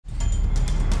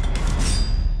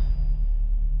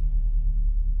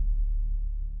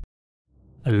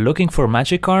Looking for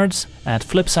magic cards? At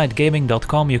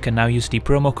flipsidegaming.com you can now use the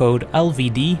promo code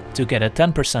LVD to get a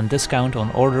 10% discount on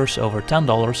orders over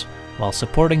 $10 while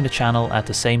supporting the channel at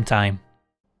the same time.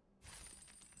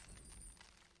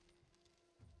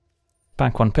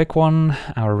 Pack one, pick one.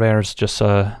 Our rare is just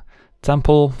a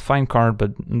Temple, fine card,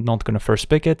 but not gonna first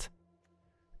pick it.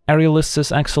 Aerialist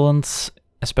is excellent,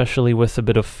 especially with a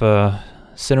bit of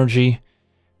synergy.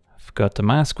 I've got the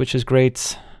Mask, which is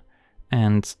great,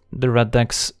 and the red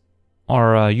decks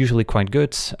are usually quite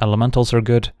good. Elementals are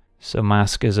good, so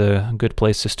Mask is a good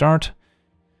place to start.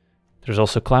 There's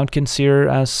also Cloudkins here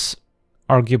as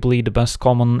arguably the best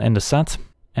common in the set,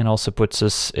 and also puts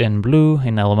us in blue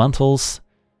in Elementals.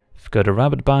 We've got a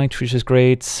Rabbit Bite, which is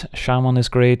great. Shaman is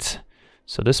great.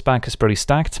 So this pack is pretty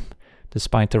stacked,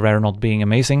 despite the rare not being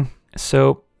amazing.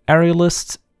 So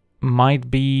Aerialist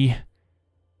might be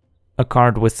a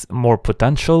card with more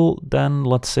potential than,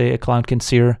 let's say, a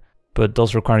Cloudkins here, but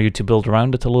does require you to build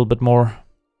around it a little bit more.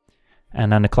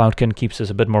 And then the Cloudkin keeps us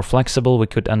a bit more flexible. We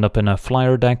could end up in a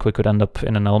flyer deck, we could end up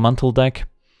in an elemental deck,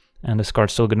 and this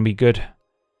card's still going to be good.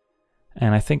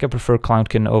 And I think I prefer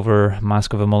Cloudkin over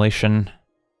Mask of Immolation.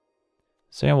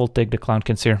 So yeah, we'll take the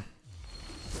Cloudkins here.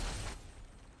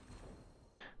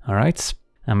 Alright,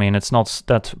 I mean, it's not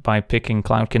that by picking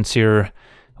Cloudkins here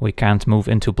we can't move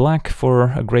into black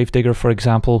for a Gravedigger, for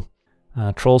example.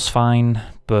 Troll's fine,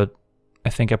 but I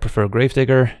think I prefer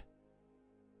Gravedigger.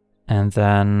 And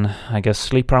then I guess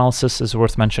Sleep Paralysis is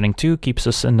worth mentioning too, keeps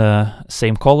us in the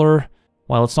same color.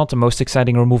 While it's not the most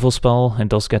exciting removal spell, it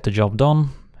does get the job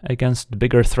done against the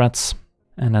bigger threats.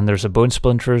 And then there's a Bone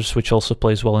Splinters, which also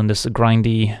plays well in this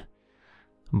grindy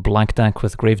black deck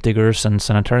with Gravediggers and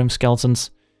Sanitarium Skeletons.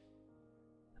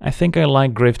 I think I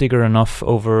like Gravedigger enough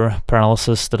over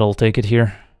Paralysis that I'll take it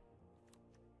here.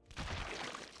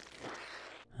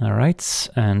 Alright,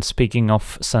 and speaking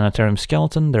of Sanitarium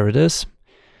Skeleton, there it is.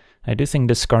 I do think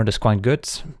this card is quite good.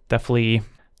 Definitely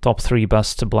top 3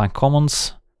 best black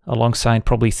commons, alongside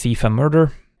probably Thief and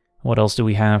Murder. What else do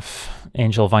we have?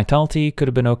 Angel Vitality could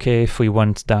have been okay if we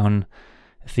went down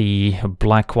the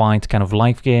black-white kind of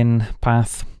life gain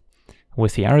path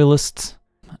with the Aerialist.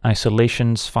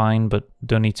 Isolation's fine, but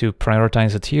don't need to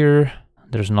prioritize it here.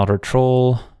 There's another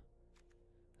Troll.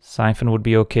 Siphon would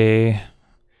be okay,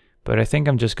 but I think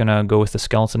I'm just gonna go with the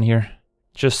Skeleton here.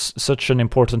 Just such an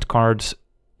important card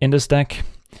in this deck.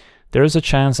 There is a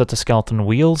chance that the Skeleton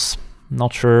wheels.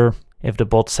 Not sure if the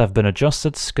bots have been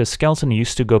adjusted, because Skeleton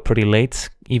used to go pretty late,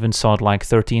 even saw it like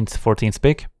 13th, 14th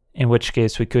pick, in which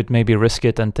case we could maybe risk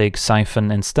it and take Siphon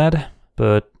instead,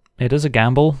 but it is a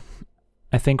gamble.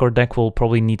 I think our deck will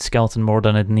probably need Skeleton more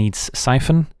than it needs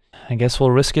Siphon. I guess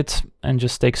we'll risk it and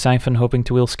just take Siphon, hoping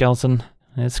to wheel Skeleton.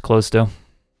 It's close though.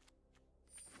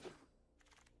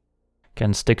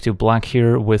 Can stick to black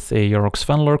here with a Yorick's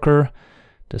Fenlurker.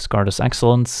 This card is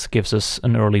excellent, gives us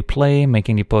an early play,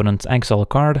 making the opponent exile a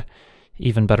card,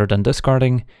 even better than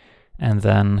discarding, and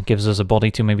then gives us a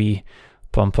body to maybe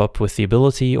pump up with the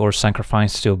ability or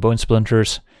sacrifice to a Bone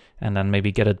Splinters, and then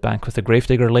maybe get it back with a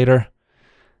Gravedigger later.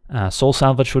 Soul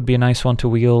Salvage would be a nice one to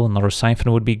wheel, another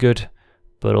Siphon would be good,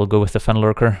 but I'll go with the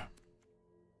Fenlurker.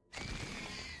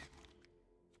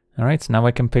 Alright, now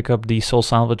I can pick up the Soul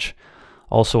Salvage.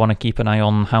 Also want to keep an eye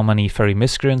on how many Fairy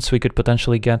Miscreants we could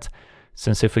potentially get,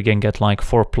 since if we can get like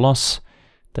 4+,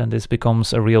 then this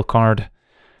becomes a real card.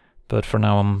 But for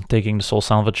now I'm taking the Soul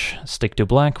Salvage, stick to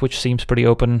black, which seems pretty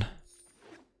open.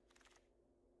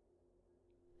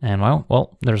 And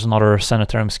well, there's another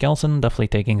Sanitarium Skeleton, definitely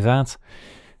taking that.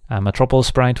 Metropolis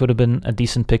Sprite would have been a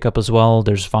decent pickup as well.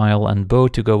 There's Vial and Bow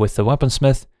to go with the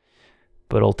Weaponsmith,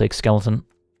 but I'll take Skeleton.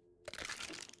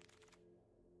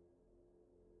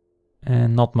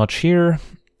 And not much here.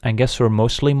 I guess we're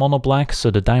mostly mono black,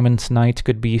 so the Diamond Knight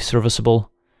could be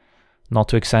serviceable. Not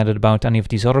too excited about any of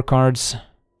these other cards.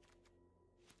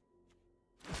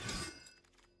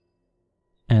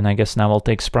 And I guess now I'll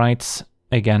take Sprites.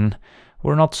 Again,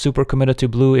 we're not super committed to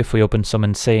blue. If we open some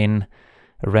insane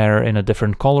rare in a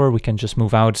different color, we can just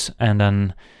move out and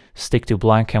then stick to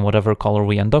black and whatever color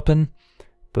we end up in.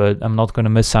 But I'm not going to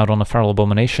miss out on a Feral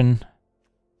Abomination.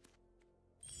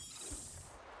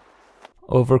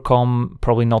 Overcome,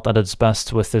 probably not at its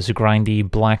best with this grindy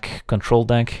black control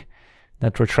deck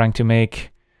that we're trying to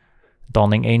make.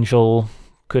 Dawning Angel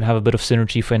could have a bit of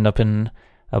synergy if we end up in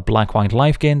a black-white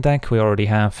life gain deck. We already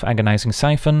have Agonizing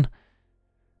Siphon,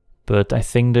 but I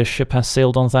think the ship has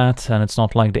sailed on that, and it's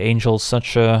not like the Angel's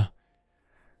such an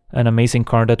amazing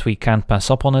card that we can't pass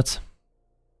up on it.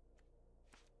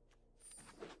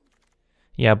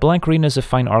 Yeah, black-green is a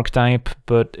fine archetype,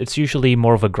 but it's usually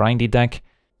more of a grindy deck.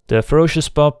 The Ferocious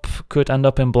Pup could end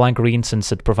up in black-green since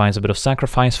it provides a bit of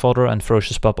sacrifice fodder, and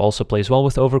Ferocious Pup also plays well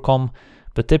with Overcome,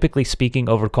 but typically speaking,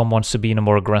 Overcome wants to be in a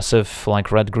more aggressive,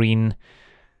 like red-green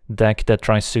deck that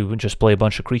tries to just play a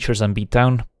bunch of creatures and beat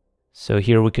down. So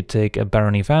here we could take a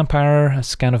Barony Vampire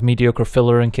as kind of mediocre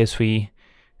filler in case we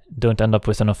don't end up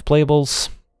with enough playables.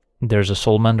 There's a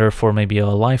Soul Mender for maybe a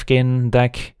life gain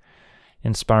deck.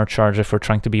 Inspired Charge if we're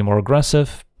trying to be more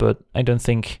aggressive, but I don't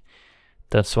think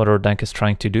that's what our deck is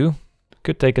trying to do.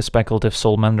 Could take a Speculative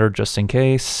Soul Mender just in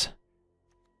case.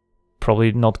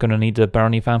 Probably not gonna need the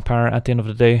Barony Vampire at the end of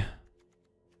the day.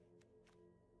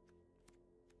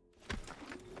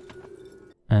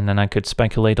 And then I could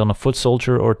speculate on a Foot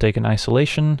Soldier or take an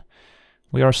Isolation.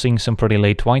 We are seeing some pretty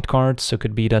late white cards, so it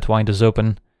could be that white is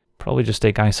open. Probably just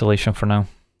take Isolation for now.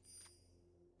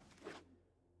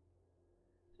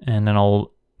 And then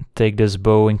I'll take this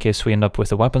Bow in case we end up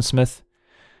with a Weaponsmith.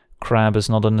 Crab is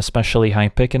not an especially high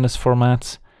pick in this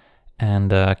format.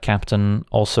 And Captain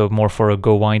also more for a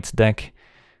go white deck,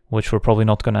 which we're probably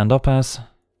not going to end up as.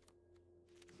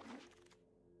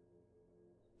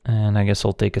 And I guess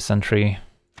I'll take a Sentry.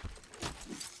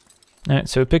 Alright,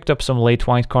 so we picked up some late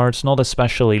white cards, not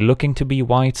especially looking to be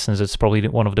white, since it's probably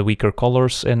one of the weaker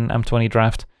colors in M20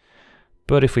 draft.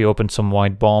 But if we open some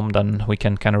white bomb, then we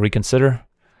can kind of reconsider.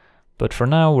 But for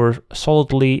now, we're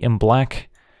solidly in black,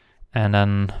 and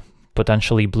then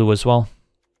potentially blue as well.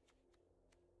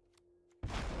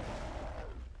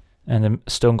 And the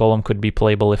Stone Golem could be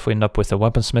playable if we end up with a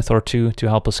Weaponsmith or two to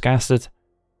help us cast it.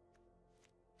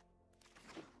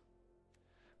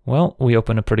 Well, we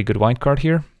open a pretty good white card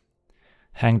here.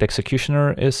 Hanged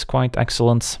Executioner is quite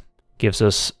excellent. Gives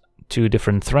us 2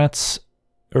 different threats.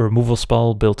 A removal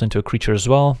spell built into a creature as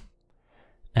well.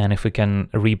 And if we can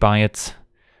rebuy it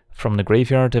from the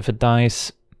graveyard if it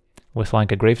dies with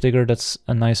like a Gravedigger, that's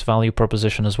a nice value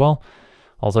proposition as well.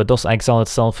 Although it does exile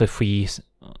itself if we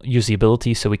use the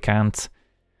ability, so we can't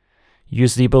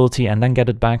use the ability and then get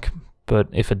it back. But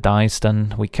if it dies,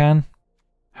 then we can.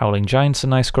 Howling Giant's a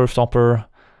nice curve topper,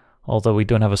 although we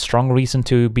don't have a strong reason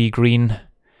to be green.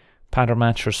 Pattern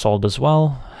Match or Salt as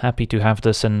well. Happy to have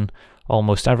this in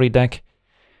almost every deck.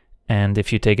 And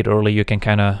if you take it early, you can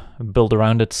kind of build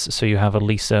around it, so you have at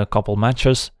least a couple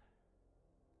matches.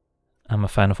 I'm a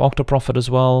fan of Octoprophet as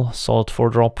well. Solid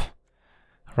 4-drop.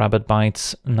 Rabbit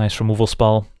Bites, nice removal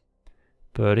spell.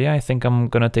 But yeah, I think I'm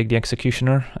gonna take the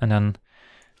Executioner, and then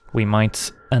we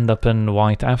might end up in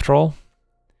white after all.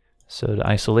 So the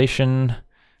Isolation,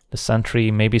 the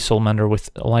Sentry, maybe Soulmender with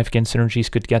life gain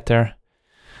synergies could get there.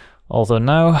 Although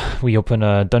now we open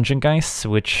a Dungeon Geist,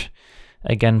 which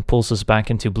again pulls us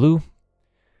back into blue.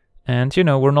 And you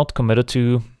know, we're not committed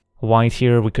to white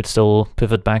here, we could still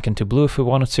pivot back into blue if we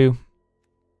wanted to,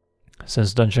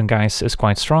 since Dungeon Geist is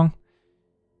quite strong.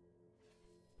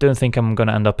 Don't think I'm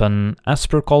gonna end up in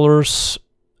Esper colors.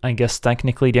 I guess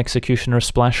technically the Executioner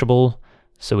is splashable,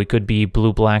 so we could be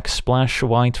blue-black splash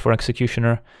white for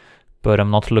Executioner, but I'm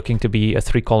not looking to be a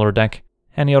 3-color deck.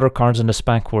 Any other cards in this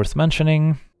pack worth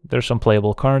mentioning? There's some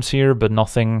playable cards here, but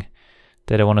nothing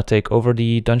that I want to take over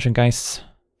the Dungeon Geists.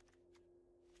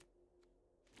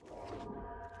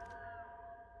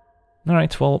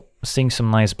 Alright, well, seeing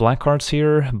some nice black cards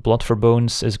here. Blood for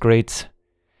Bones is great,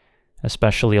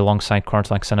 especially alongside cards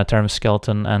like Sanitarium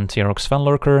Skeleton and Tierrox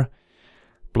Fenlurker.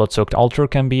 Blood-Soaked Altar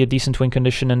can be a decent win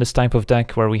condition in this type of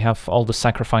deck where we have all the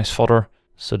sacrifice fodder,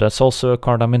 so that's also a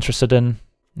card I'm interested in.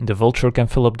 The Vulture can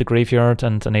fill up the graveyard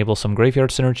and enable some graveyard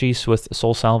synergies with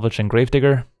Soul Salvage and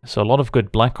Gravedigger, so a lot of good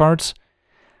black cards.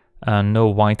 No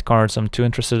white cards I'm too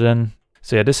interested in.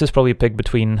 So yeah, this is probably a pick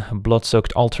between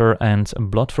Blood-Soaked Altar and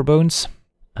Blood for Bones.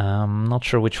 Not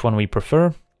sure which one we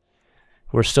prefer.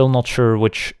 We're still not sure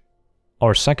which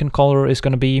our second color is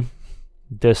going to be.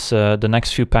 The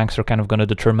next few packs are kind of going to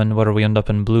determine whether we end up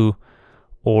in blue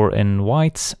or in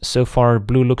white. So far,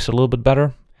 blue looks a little bit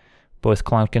better, both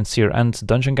Cloudkin Seer and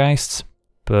Dungeon Geists,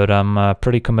 but I'm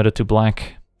pretty committed to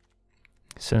black,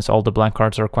 since all the black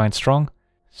cards are quite strong.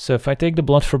 So if I take the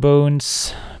Blood for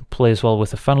Bones, plays well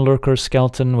with a Fenlurker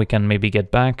Skeleton, we can maybe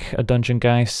get back a Dungeon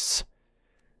Geists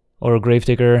or a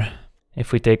Gravedigger.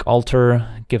 If we take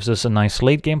Altar, gives us a nice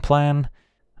late game plan.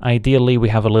 Ideally, we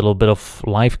have a little bit of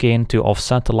life gain to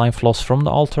offset the life loss from the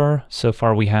Altar. So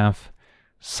far we have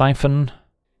Siphon.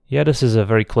 Yeah, this is a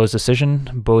very close decision.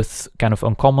 Both kind of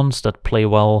uncommons that play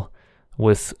well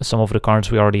with some of the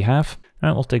cards we already have.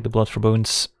 Alright, we'll take the Blood for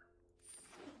Bones.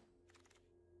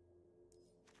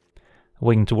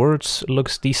 Winged Words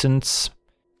looks decent.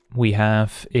 We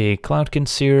have a Cloudkin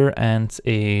Seer and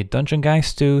a Dungeon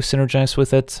Geist to synergize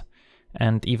with it.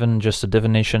 And even just a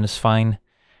Divination is fine.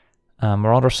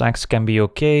 Marauder's Axe can be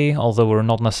okay, although we're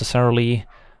not necessarily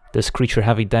this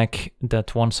creature-heavy deck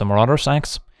that wants a Marauder's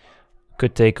Axe.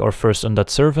 Could take our first Undead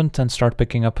Servant and start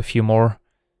picking up a few more.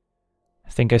 I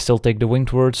think I still take the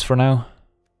Winged Words for now.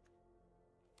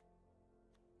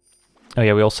 Oh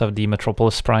yeah, we also have the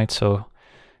Metropolis Sprite, so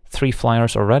 3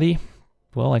 flyers already.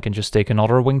 Well, I can just take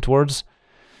another Winged Words.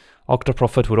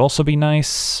 Octoprophet would also be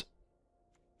nice.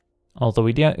 Although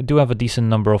we do have a decent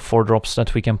number of 4-drops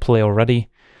that we can play already.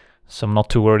 So I'm not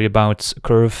too worried about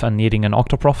curve and needing an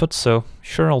Octoprophet, so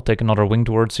sure, I'll take another Winged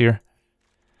Words here.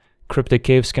 Cryptic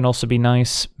Caves can also be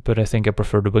nice, but I think I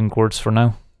prefer the Winged Words for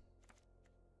now.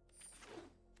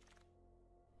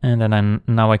 And then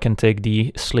now I can take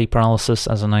the Sleep Paralysis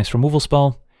as a nice removal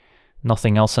spell.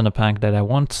 Nothing else in the pack that I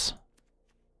want.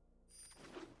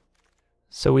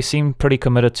 So we seem pretty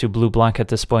committed to blue-black at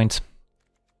this point.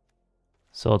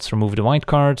 So let's remove the white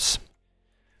cards.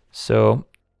 So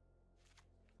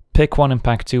pick 1 in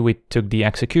pack 2, we took the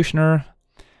Executioner.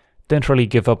 Didn't really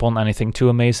give up on anything too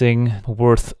amazing.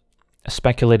 Worth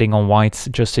speculating on white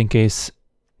just in case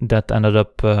that ended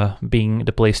up being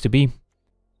the place to be.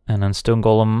 And then Stone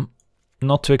Golem,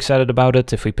 not too excited about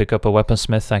it. If we pick up a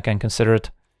Weaponsmith, I can consider it.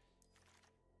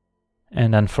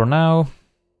 And then for now,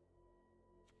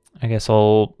 I guess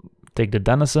I'll take the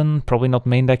Denizen, probably not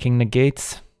main decking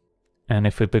Negate. And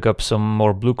if we pick up some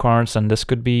more blue cards, then this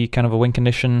could be kind of a win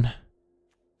condition.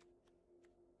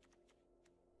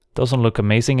 Doesn't look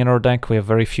amazing in our deck, we have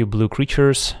very few blue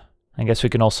creatures. I guess we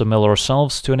can also mill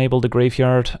ourselves to enable the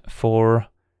graveyard for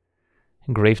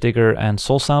Gravedigger and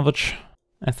Soul Salvage.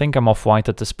 I think I'm off white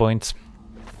at this point.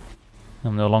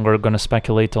 I'm no longer gonna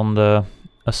speculate on the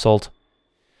Assault.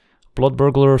 Blood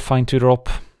Burglar, fine to drop.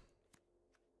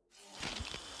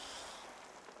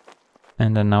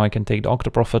 And then now I can take the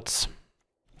Octoprophets.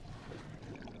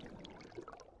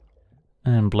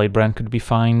 And Blade Brand could be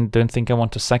fine. Don't think I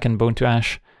want a second Bone to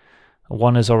Ash.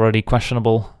 1 is already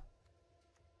questionable.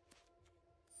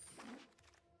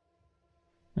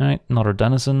 Alright, another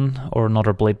Denizen or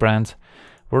another Blade Brand.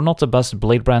 We're not the best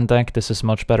Blade Brand deck. This is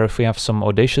much better if we have some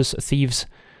Audacious Thieves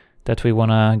that we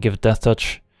want to give Death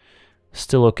Touch.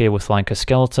 Still okay with like a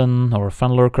Skeleton or a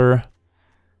Fenlurker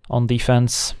on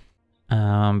defense.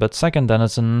 But second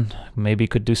Denizen maybe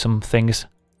could do some things.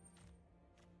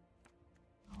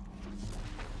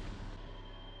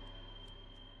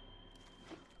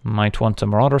 Might want a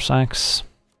Marauder's Axe.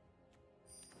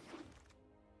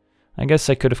 I guess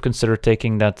I could have considered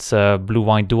taking that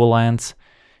blue-white dual land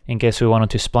in case we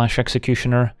wanted to splash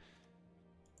Executioner.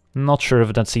 Not sure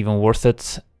if that's even worth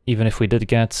it, even if we did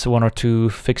get 1 or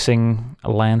 2 fixing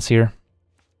lands here.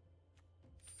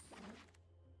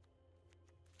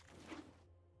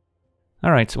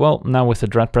 Alright, well, now with the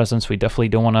Dread Presence we definitely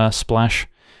don't want to splash,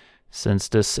 since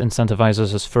this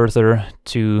incentivizes us further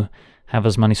to have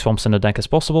as many swamps in the deck as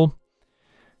possible.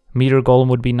 Meteor Golem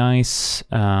would be nice,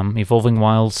 Evolving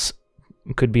Wilds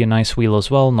could be a nice wheel as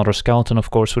well, another Skeleton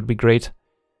of course would be great,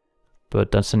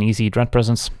 but that's an easy Dread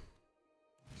Presence.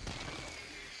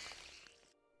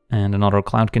 And another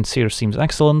Cloud Conceer seems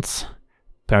excellent,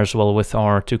 pairs well with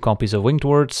our 2 copies of Winged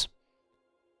Words.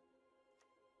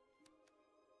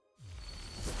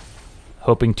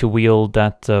 Hoping to wheel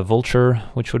that Vulture,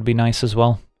 which would be nice as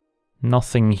well.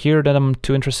 Nothing here that I'm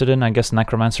too interested in. I guess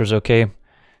Necromancer's okay.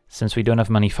 Since we don't have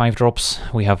many 5-drops,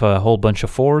 we have a whole bunch of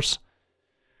 4s.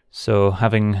 So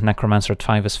having Necromancer at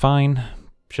 5 is fine.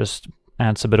 Just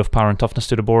adds a bit of power and toughness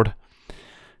to the board.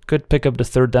 Could pick up the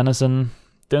 3rd Denizen.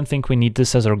 Don't think we need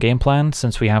this as our game plan,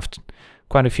 since we have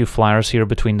quite a few flyers here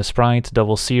between the Sprite,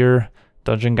 Double Seer,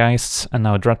 Dungeon Geists, and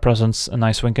now Dread Presence, a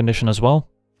nice win condition as well.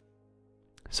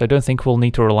 So I don't think we'll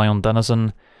need to rely on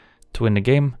Denizen to win the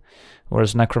game,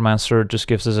 whereas Necromancer just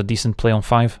gives us a decent play on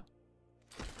 5.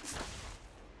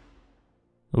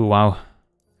 Ooh, wow.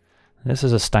 This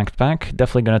is a stacked pack.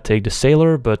 Definitely gonna take the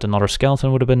Sailor, but another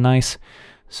Skeleton would have been nice.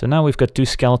 So now we've got 2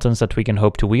 Skeletons that we can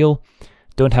hope to wheel.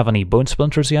 Don't have any Bone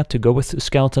Splinters yet to go with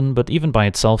Skeleton, but even by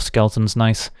itself, Skeleton's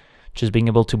nice. Just being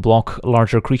able to block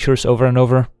larger creatures over and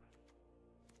over.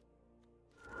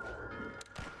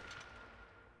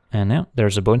 And yeah,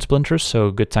 there's a Bone Splinter,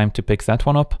 so good time to pick that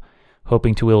one up.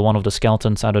 Hoping to wheel one of the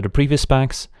Skeletons out of the previous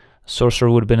packs. Sorcerer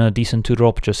would have been a decent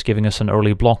 2-drop, just giving us an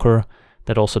early blocker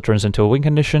that also turns into a win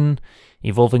condition.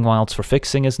 Evolving Wilds for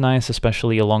fixing is nice,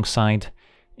 especially alongside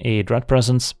a Dread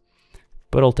Presence.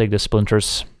 But I'll take the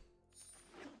Splinters.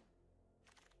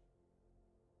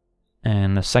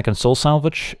 And a second Soul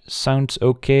Salvage sounds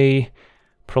okay.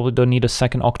 Probably don't need a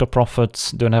second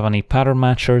Octoprophet, don't have any pattern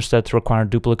matchers that require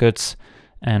duplicates,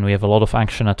 and we have a lot of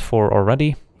action at 4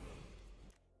 already.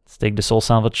 Let's take the Soul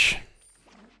Salvage.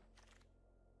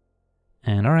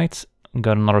 And alright,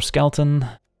 got another skeleton.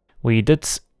 We did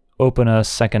open a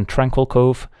second Tranquil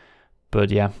Cove,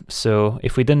 but yeah, so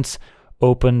if we didn't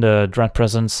open the Dread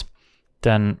Presence,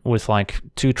 then with like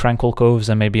 2 Tranquil Coves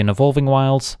and maybe an Evolving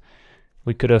Wilds,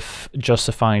 we could have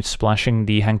justified splashing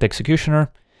the Hanged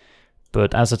Executioner,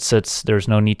 but as it sits, there's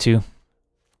no need to.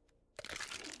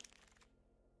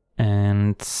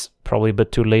 And probably a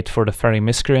bit too late for the Fairy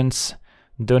Miscreants.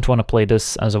 Don't want to play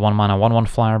this as a 1-mana 1/1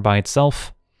 flyer by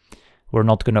itself. We're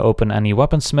not going to open any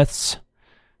Weaponsmiths,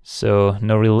 so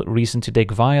no real reason to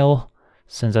take Vial,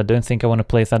 since I don't think I want to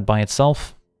play that by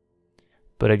itself.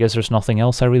 But I guess there's nothing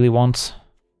else I really want.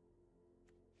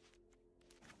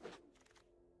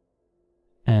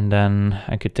 And then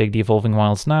I could take the Evolving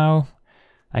Wilds now.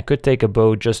 I could take a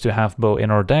bow just to have bow in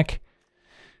our deck.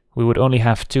 We would only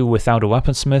have 2 without a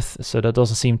Weaponsmith, so that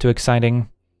doesn't seem too exciting.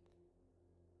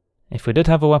 If we did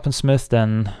have a Weaponsmith,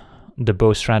 then the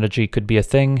bow strategy could be a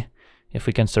thing. If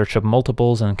we can search up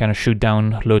multiples and kind of shoot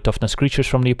down low toughness creatures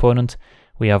from the opponent,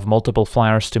 we have multiple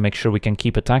flyers to make sure we can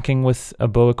keep attacking with a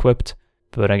bow equipped.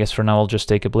 But I guess for now I'll just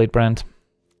take a Blade Brand.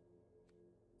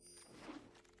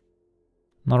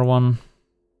 Another one.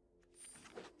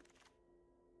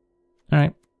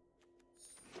 Alright.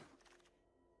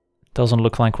 Doesn't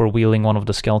look like we're wheeling one of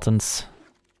the skeletons.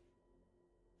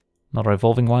 Another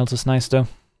Evolving Wilds is nice though.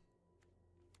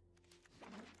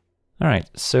 Alright,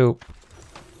 so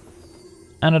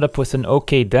ended up with an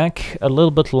okay deck, a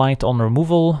little bit light on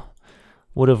removal.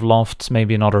 Would have loved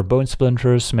maybe another Bone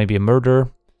Splinters, maybe a Murder.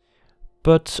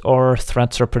 But our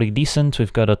threats are pretty decent.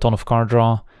 We've got a ton of card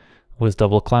draw with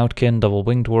double Cloudkin, double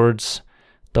Winged Words,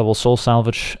 double Soul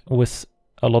Salvage with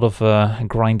a lot of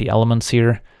grindy elements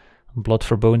here. Blood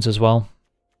for Bones as well.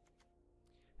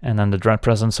 And then the Dread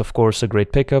Presence, of course, a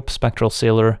great pickup, Spectral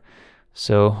Sailor.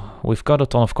 So we've got a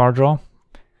ton of card draw,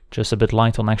 just a bit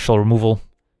light on actual removal.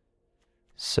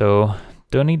 So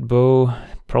don't need bow,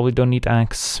 probably don't need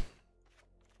axe.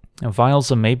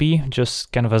 Vials maybe,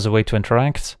 just kind of as a way to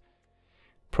interact.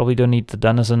 Probably don't need the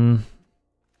Denizen.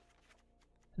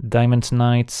 Diamond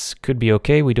Knights could be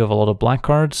okay, we do have a lot of black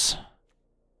cards.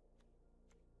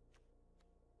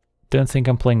 Don't think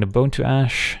I'm playing the Bone to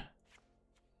Ash,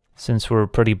 since we're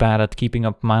pretty bad at keeping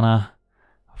up mana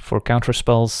for counter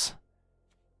spells.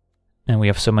 And we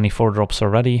have so many 4-drops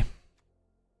already.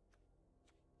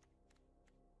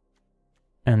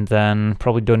 And then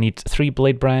probably don't need 3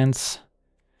 Blade Brands.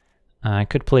 I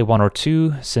could play 1 or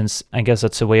 2, since I guess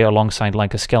that's a way alongside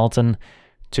like a skeleton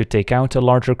to take out a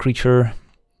larger creature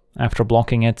after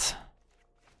blocking it.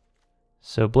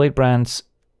 So Blade Brands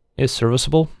is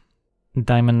serviceable.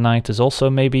 Diamond Knight is also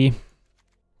maybe.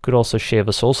 Could also shave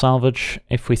a Soul Salvage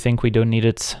if we think we don't need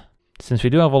it. Since we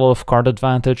do have a lot of card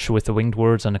advantage with the Winged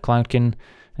Words and the Cloudkin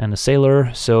and the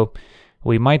Sailor, so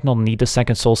we might not need a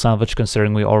second Soul Salvage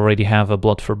considering we already have a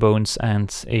Blood for Bones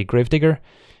and a Gravedigger.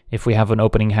 If we have an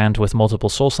opening hand with multiple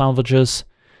Soul Salvages,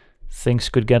 things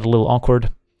could get a little awkward.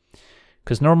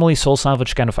 Because normally Soul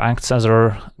Salvage kind of acts as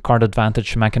our card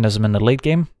advantage mechanism in the late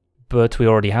game, but we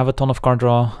already have a ton of card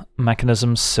draw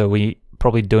mechanisms, so we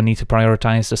probably don't need to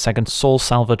prioritize the second Soul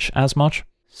Salvage as much.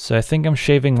 So I think I'm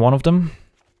shaving one of them.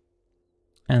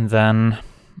 And then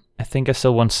I think I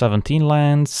still want 17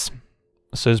 lands.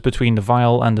 So it's between the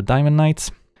Vial and the Diamond Knight.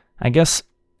 I guess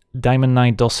Diamond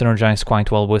Knight does synergize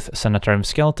quite well with Sanitarium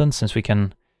Skeleton, since we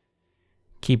can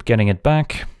keep getting it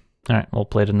back. Alright, we'll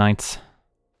play the Knight.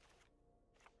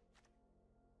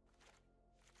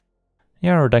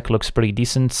 Yeah, our deck looks pretty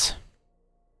decent.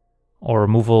 Our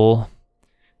removal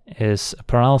is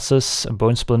Paralysis,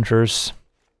 Bone Splinters,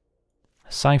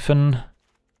 Siphon,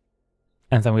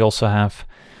 and then we also have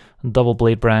double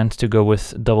Blade Brand to go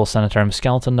with double Sanitarium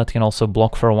Skeleton that can also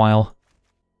block for a while.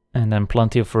 And then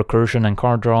plenty of recursion and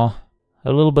card draw.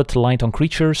 A little bit light on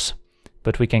creatures,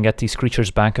 but we can get these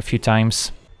creatures back a few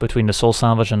times. Between the Soul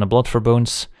Salvage and the Blood for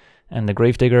Bones and the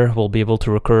Gravedigger, we'll be able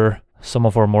to recur some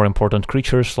of our more important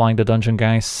creatures, like the Dungeon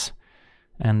Guys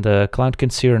and the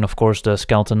Cloudkins here, and of course the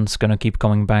Skeleton's gonna keep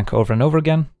coming back over and over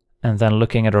again. And then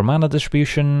looking at our mana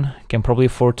distribution, can probably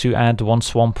afford to add 1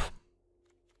 Swamp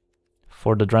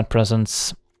for the Dread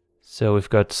Presence. So we've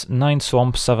got 9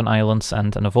 Swamps, 7 Islands,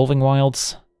 and an Evolving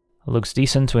Wilds. Looks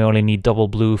decent, we only need double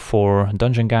blue for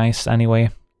Dungeon Guys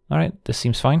anyway. Alright, this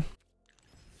seems fine.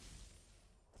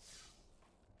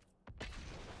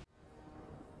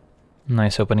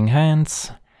 Nice opening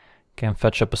hands. Can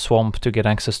fetch up a Swamp to get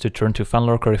access to turn 2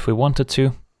 Fenlurker if we wanted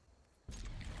to.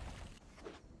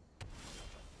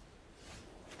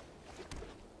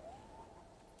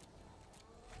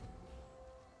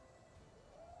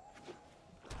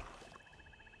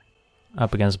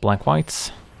 Up against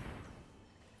black-whites.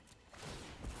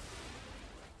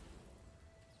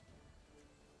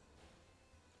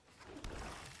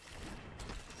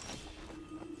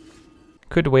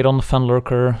 Could wait on the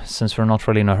Fenlurker, since we're not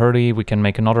really in a hurry. We can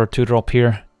make another 2-drop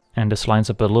here, and this lines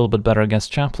up a little bit better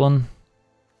against Chaplain.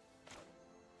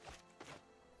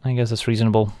 I guess it's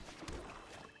reasonable.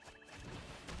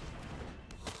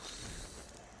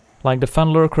 Like, the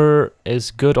Fenlurker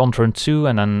is good on turn 2,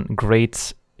 and then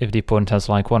great if the opponent has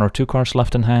like 1 or 2 cards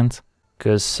left in hand.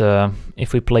 Because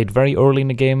if we played very early in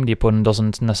the game, the opponent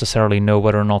doesn't necessarily know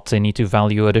whether or not they need to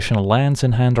value additional lands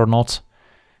in hand or not,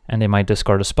 and they might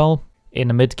discard a spell. In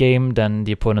the mid-game, then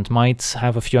the opponent might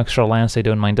have a few extra lands they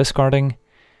don't mind discarding,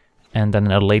 and then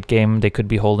in a late game they could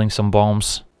be holding some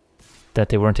bombs that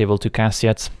they weren't able to cast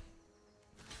yet.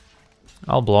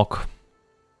 I'll block.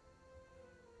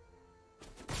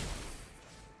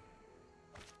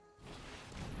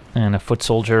 And a Foot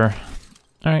Soldier.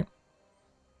 Alright.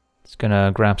 It's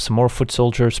gonna grab some more Foot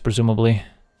Soldiers, presumably.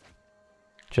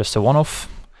 Just a one-off.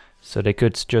 So they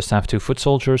could just have 2 Foot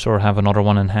Soldiers or have another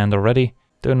one in hand already.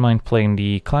 Don't mind playing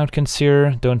the Cloudkins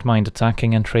here. Don't mind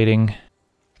attacking and trading.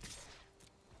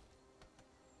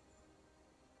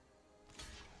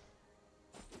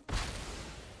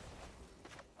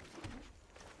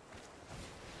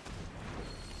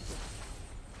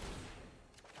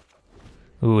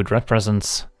 Ooh, Dread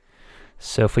Presence.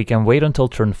 So if we can wait until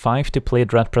turn 5 to play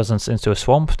Dread Presence into a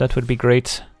swamp, that would be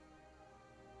great.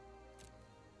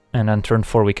 And then turn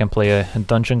 4 we can play a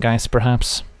Dungeon Geist,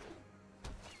 perhaps.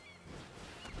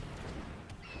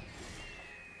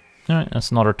 Alright,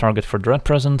 that's another target for Dread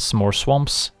Presence, more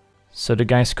swamps. So the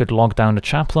guys could lock down the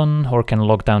Chaplain, or can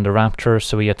lock down the Raptor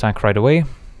so we attack right away.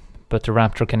 But the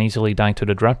Raptor can easily die to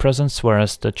the Dread Presence,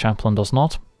 whereas the Chaplain does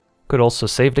not. Could also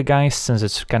save the guys, since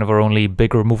it's kind of our only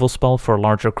big removal spell for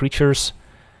larger creatures,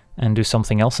 and do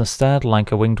something else instead,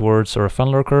 like a Winged Words or a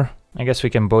Fenlurker. I guess we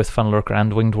can both Fenlurker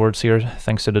and Winged Words here,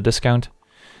 thanks to the discount.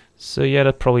 So yeah,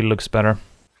 that probably looks better.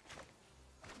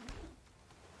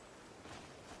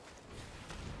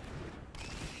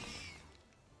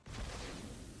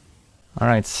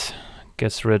 Alright,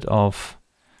 gets rid of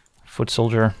Foot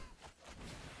Soldier.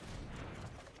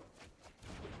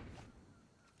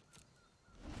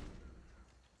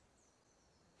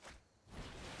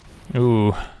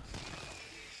 Ooh.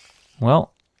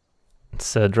 Well,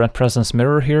 it's a Dread Presence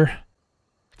mirror here.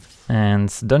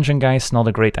 And Dungeon Geist, not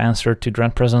a great answer to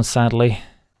Dread Presence, sadly.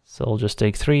 So I'll just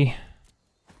take 3.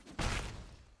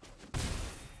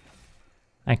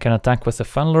 I can attack with the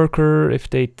Fenlurker. If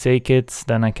they take it,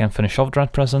 then I can finish off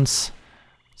Dread Presence.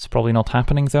 It's probably not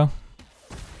happening though.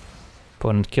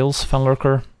 Opponent kills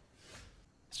Fenlurker.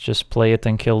 Let's just play it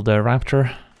and kill the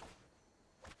Raptor.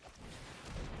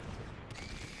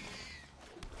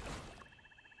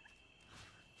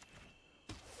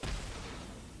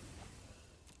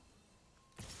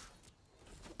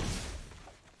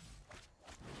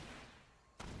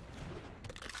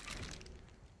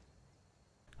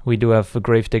 We do have a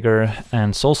Gravedigger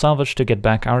and Soul Salvage to get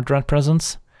back our Dread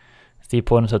Presence. The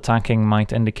opponent attacking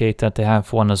might indicate that they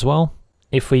have one as well.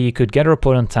 If we could get our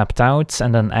opponent tapped out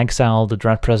and then exile the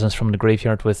Dread Presence from the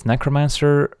graveyard with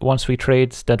Necromancer once we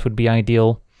trade, that would be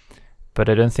ideal. But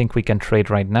I don't think we can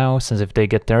trade right now, since if they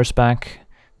get theirs back,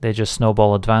 they just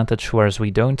snowball advantage, whereas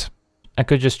we don't. I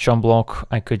could just chum block,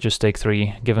 I could just take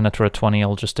 3. Given that we're at 20,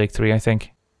 I'll just take 3, I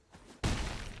think.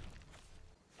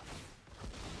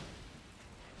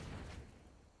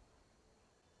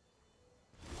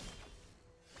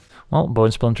 Well,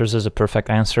 Bone Splinters is a perfect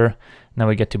answer. Now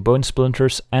we get to Bone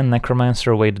Splinters and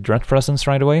Necromancer away the Dread Presence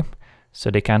right away,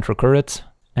 so they can't recur it.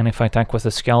 And if I attack with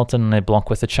a Skeleton and I block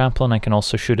with a Chaplain, I can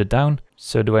also shoot it down.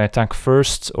 So do I attack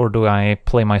first, or do I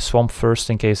play my Swamp first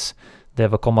in case they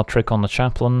have a combat trick on the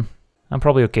Chaplain? I'm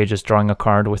probably okay just drawing a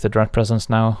card with the Dread Presence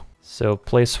now. So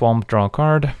play Swamp, draw a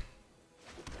card.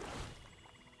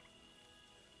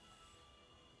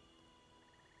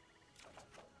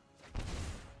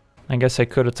 I guess I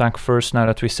could attack first now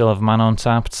that we still have mana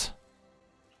untapped.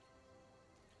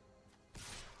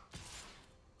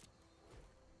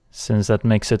 Since that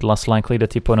makes it less likely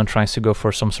that the opponent tries to go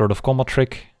for some sort of combat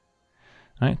trick.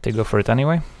 Alright, they go for it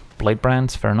anyway. Blade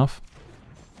Brand, fair enough.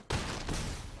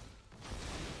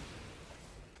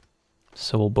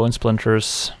 So we'll Bone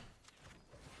Splinters.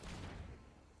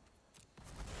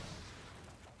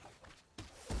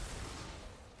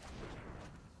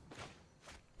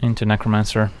 Into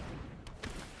Necromancer.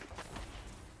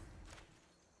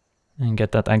 And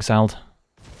get that exiled.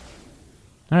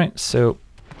 Alright, so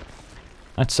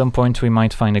at some point we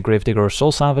might find a Gravedigger or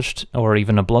Soul Salvaged, or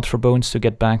even a Blood for Bones to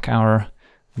get back our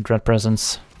Dread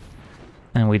Presence.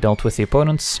 And we dealt with the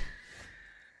opponents.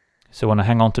 So want to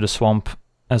hang on to the swamp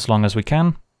as long as we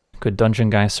can. Could Dungeon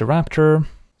Geist a Raptor.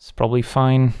 It's probably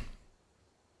fine.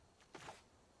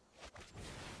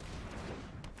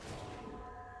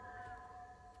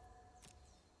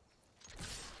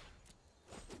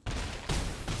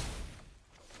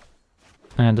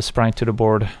 add the sprite to the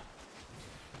board.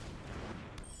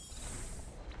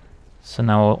 So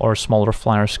now our smaller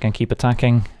flyers can keep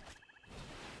attacking.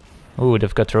 Ooh,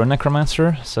 they've got their own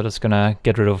Necromancer, so that's gonna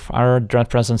get rid of our Dread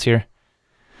Presence here.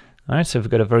 Alright, so we've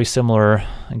got a very similar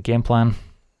game plan.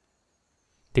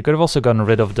 They could have also gotten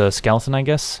rid of the Skeleton, I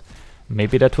guess.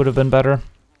 Maybe that would have been better,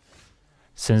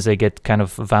 since they get kind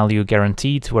of value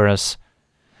guaranteed, whereas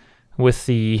with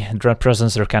the Dread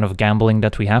Presence they're kind of gambling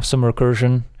that we have some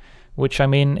recursion, which I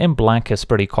mean in black is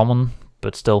pretty common,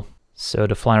 but still. So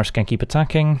the flyers can keep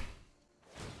attacking.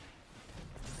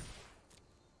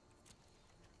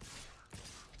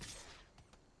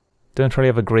 Don't really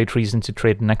have a great reason to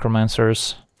trade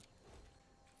Necromancers.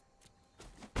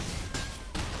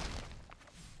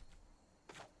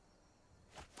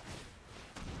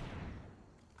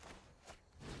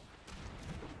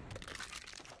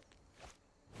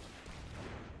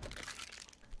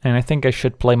 And I think I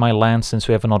should play my land since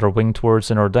we have another Winged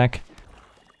Words in our deck.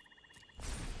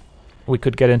 We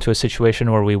could get into a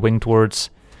situation where we Winged Words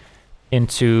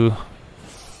into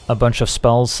a bunch of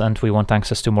spells and we want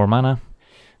access to more mana.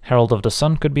 Herald of the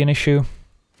Sun could be an issue.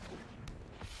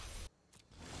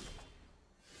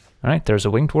 Alright, there's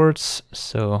a Winged Words,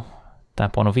 so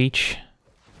tap one of each.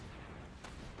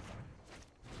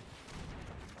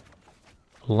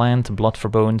 Land, Blood for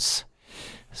Bones.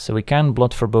 So we can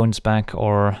Blood for Bones back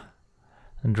or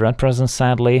Dread Presence,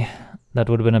 sadly. That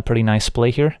would have been a pretty nice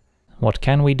play here. What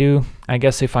can we do? I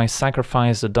guess if I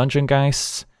sacrifice the Dungeon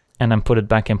Geists and then put it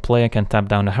back in play, I can tap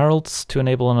down the Heralds to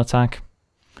enable an attack.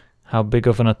 How big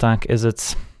of an attack is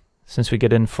it? Since we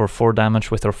get in for 4 damage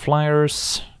with our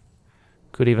flyers,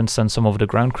 could even send some of the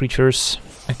ground creatures.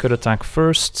 I could attack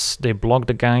first, they block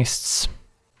the Geists,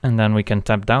 and then we can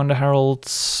tap down the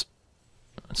Heralds.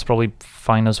 It's probably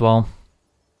fine as well.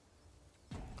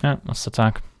 Yeah, let's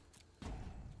attack.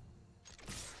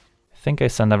 I think I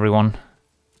send everyone.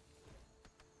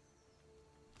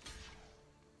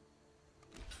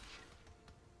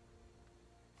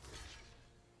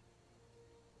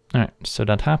 Alright, so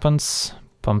that happens.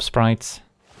 Pump sprites.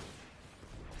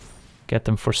 Get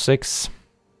them for 6.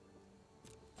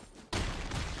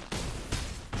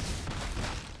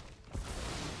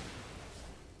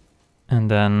 And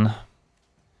then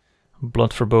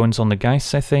Blood for Bones on the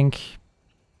Geists, I think.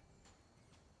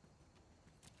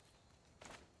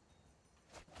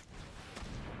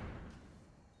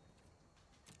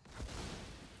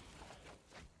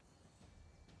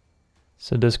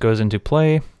 So this goes into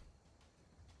play,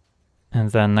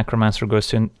 and then Necromancer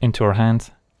goes into our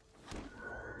hand.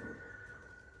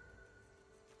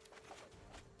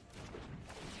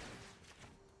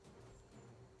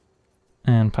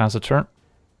 And pass a turn.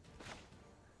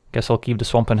 Guess I'll keep the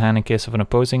Swamp in hand in case of an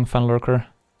opposing Fenlurker.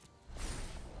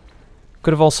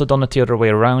 Could have also done it the other way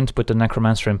around, put the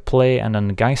Necromancer in play and then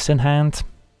the Geist in hand.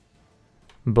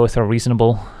 Both are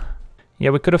reasonable. Yeah,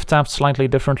 we could have tapped slightly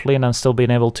differently and then still been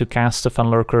able to cast the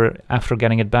Fenlurker after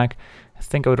getting it back. I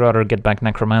think I would rather get back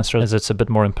Necromancer as it's a bit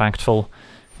more impactful.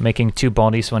 Making 2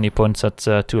 bodies when the opponent's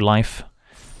at 2 life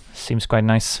seems quite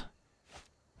nice.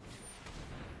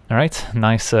 Alright,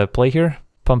 nice play here.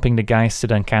 Pumping the guys to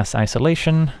then cast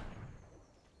Isolation.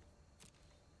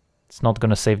 It's not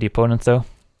gonna save the opponent though.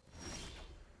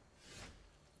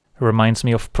 Reminds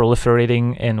me of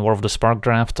proliferating in War of the Spark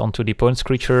draft onto the opponent's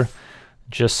creature,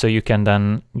 just so you can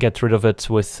then get rid of it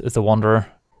with the Wanderer.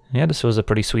 Yeah, this was a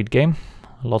pretty sweet game.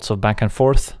 Lots of back and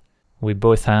forth. We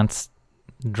both had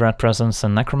Dread Presence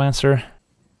and Necromancer.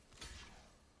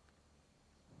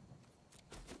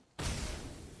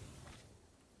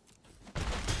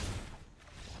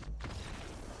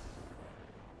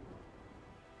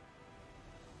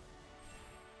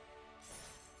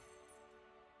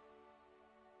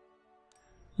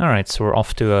 Alright, so we're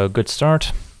off to a good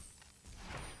start.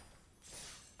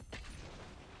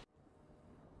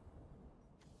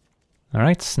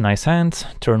 Alright, nice hand.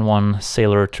 Turn 1,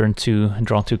 Sailor. Turn 2,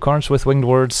 draw 2 cards with Winged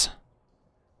Words.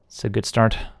 It's a good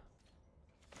start.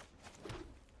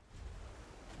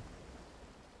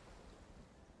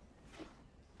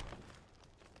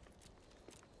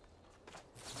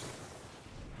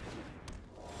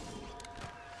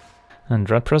 And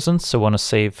Dread Presence, so want to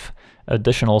save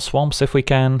additional swamps if we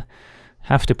can.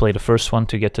 Have to play the first one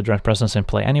to get the Dread Presence in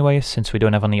play anyway, since we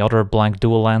don't have any other black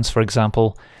dual lands, for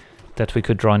example, that we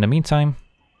could draw in the meantime.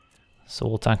 So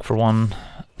we'll attack for 1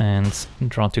 and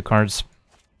draw 2 cards.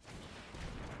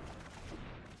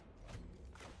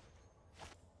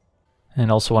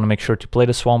 And also want to make sure to play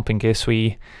the swamp in case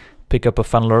we pick up a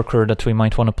Fenlurker that we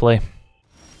might want to play.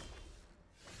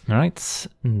 Alright,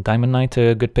 Diamond Knight,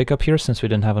 a good pickup here since we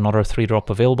didn't have another 3-drop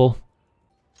available.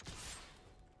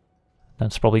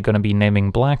 That's probably going to be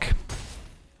naming black.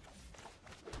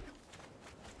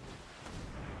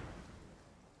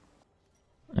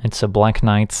 It's a black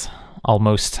knight,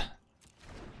 almost.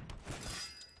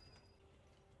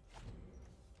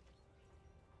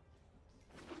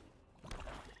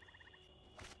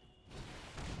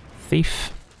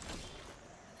 Thief.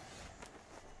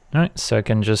 Alright, so I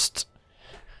can just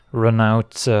run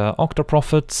out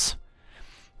Octoprophets.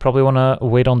 Probably want to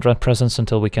wait on Dread Presence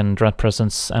until we can Dread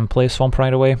Presence and play Swamp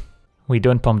right away. We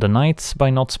don't pump the Knight by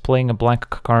not playing a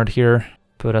black card here,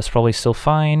 but that's probably still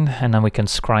fine, and then we can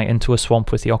scry into a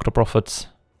Swamp with the Octoprophets.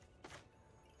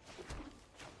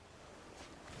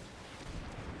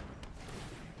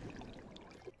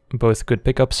 Both good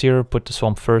pickups here, put the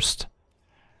Swamp first,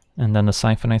 and then the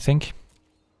Siphon, I think.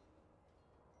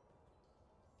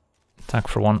 Attack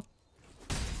for 1.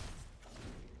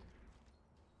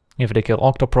 If they kill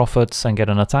Octoprophets and get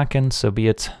an attack in, so be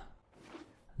it.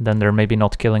 Then they're maybe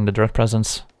not killing the Dread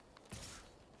Presence.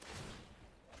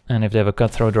 And if they have a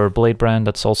Cutthroat or a Blade Brand,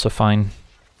 that's also fine.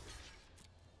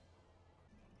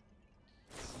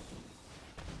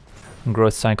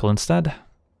 Growth Cycle instead.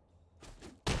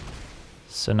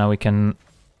 So now we can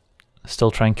still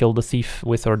try and kill the Thief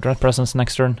with our Dread Presence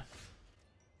next turn.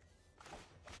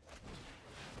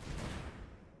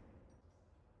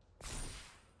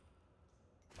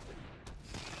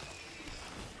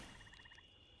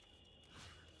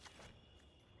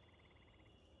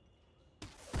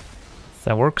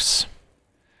 That works.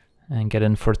 And get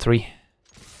in for 3.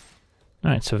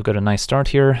 Alright, so we've got a nice start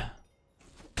here.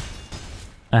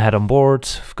 Ahead on board,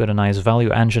 we've got a nice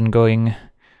value engine going.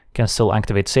 Can still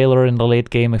activate Sailor in the late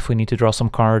game if we need to draw some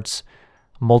cards.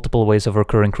 Multiple ways of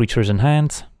recurring creatures in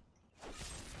hand.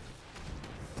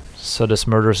 So this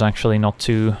murder's actually not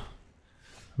too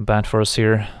bad for us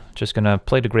here. Just gonna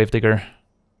play the Gravedigger.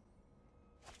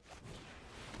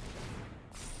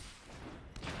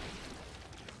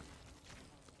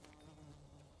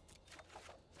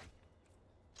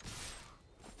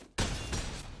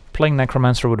 Playing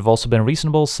Necromancer would have also been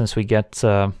reasonable, since we get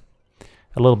a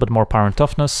little bit more power and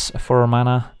toughness for our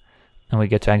mana, and we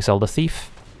get to exile the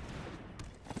Thief.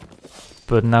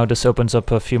 But now this opens up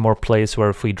a few more plays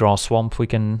where if we draw Swamp, we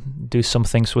can do some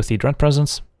things with the Dread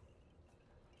Presence.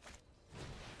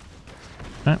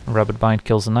 Rabbit Bite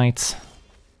kills the Knight.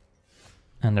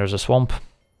 And there's a Swamp.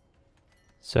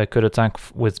 So I could attack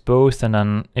with both, and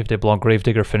then if they block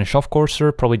Gravedigger, finish off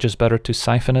Courser. Probably just better to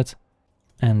Siphon it.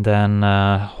 And then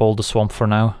hold the Swamp for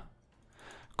now.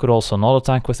 Could also not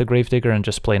attack with the Gravedigger and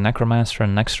just play Necromancer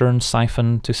and next turn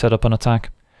Siphon to set up an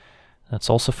attack. That's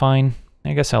also fine.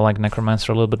 I guess I like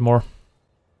Necromancer a little bit more.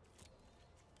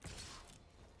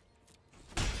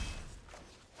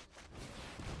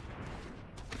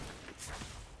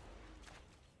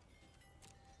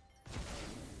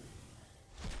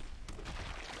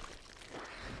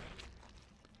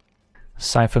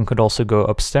 Siphon could also go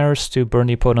upstairs to burn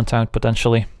the opponent out,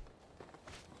 potentially.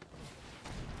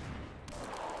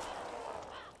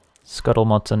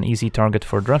 Scuttlemutt, an easy target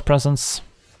for Dread Presence.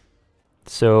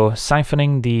 So,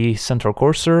 siphoning the Centaur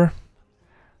Courser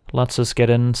lets us get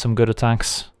in some good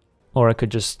attacks. Or I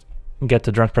could just get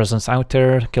the Dread Presence out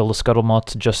there, kill the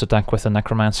Scuttlemutt, just attack with the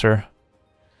Necromancer.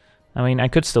 I mean, I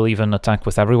could still even attack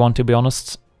with everyone, to be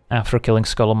honest, after killing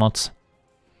Scuttlemutt.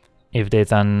 If they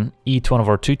then eat one of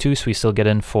our 2/2s, we still get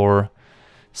in for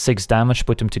 6 damage,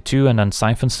 put them to 2, and then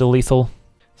Siphon's still lethal.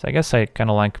 So I guess I kind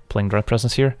of like playing Dread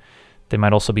Presence here. They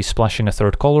might also be splashing a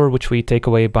 3rd color, which we take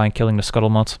away by killing the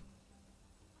Scuttlemutt.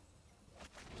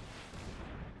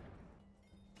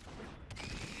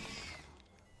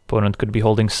 Opponent could be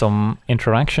holding some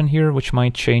interaction here, which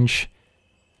might change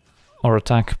our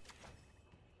attack.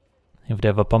 If they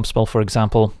have a pump spell, for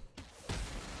example.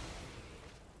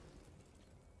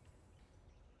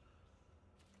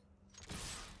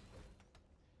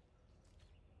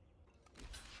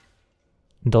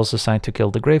 Does decide to kill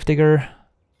the Gravedigger.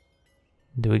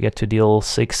 Do we get to deal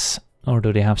 6, or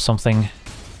do they have something?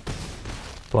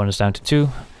 Bonus down to 2.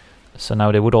 So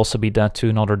now they would also be dead to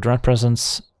another Dread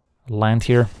Presence. Land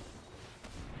here.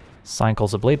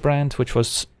 Cycles a Blade Brand, which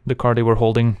was the card they were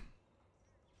holding.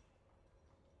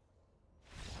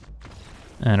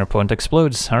 And our opponent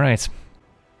explodes. Alright.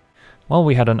 Well,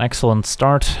 we had an excellent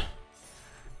start.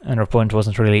 And our opponent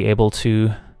wasn't really able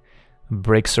to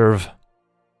break serve.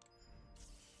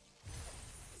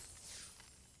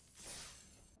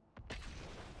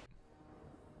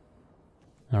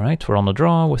 Alright, we're on the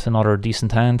draw with another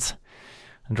decent hand.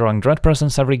 Drawing Dread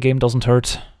Presence every game doesn't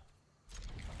hurt.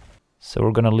 So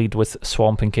we're gonna lead with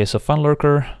Swamp in case of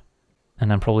Funlurker. And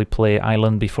then probably play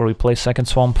Island before we play second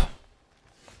Swamp.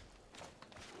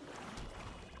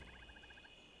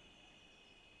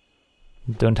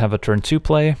 Don't have a turn 2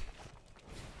 play.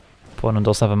 Opponent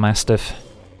does have a Mastiff.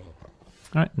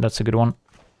 Alright, that's a good one.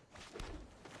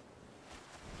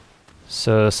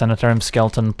 So Sanitarium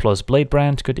Skeleton plus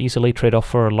Bladebrand could easily trade off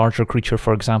for a larger creature,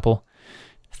 for example.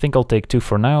 I think I'll take 2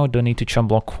 for now, don't need to chump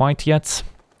block quite yet.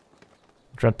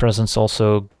 Dread Presence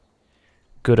also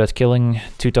good at killing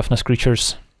 2 toughness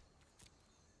creatures.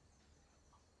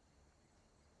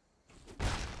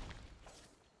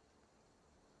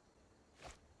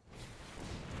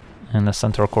 And a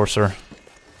Centaur Courser.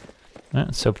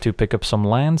 Let's hope to pick up some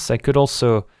lands. I could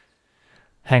also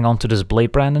hang on to this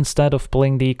Bladebrand instead of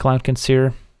playing the Cloudkin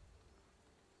Seer.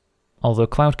 Although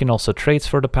Cloudkin also trades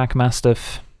for the Pack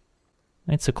Mastiff.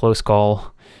 It's a close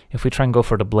call. If we try and go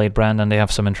for the Bladebrand and they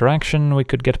have some interaction, we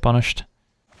could get punished.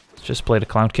 Let's just play the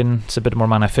Cloudkin, it's a bit more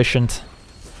mana efficient.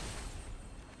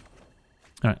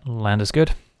 Alright, land is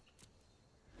good.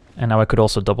 And now I could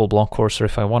also double block Courser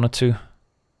if I wanted to.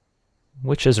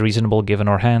 Which is reasonable given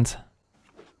our hand.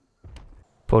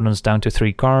 Opponent's down to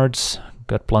 3 cards,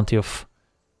 got plenty of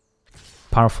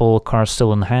powerful cards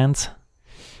still in hand.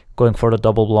 Going for the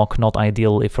double block, not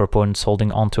ideal if our opponent's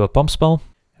holding onto a pump spell.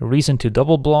 A reason to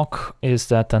double block is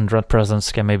that then Dread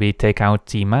Presence can maybe take out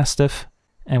the Mastiff,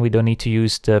 and we don't need to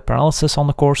use the Paralysis on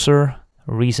the Courser.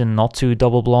 A reason not to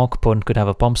double block, opponent could have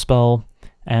a pump spell,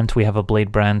 and we have a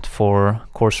Bladebrand for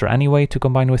Courser anyway to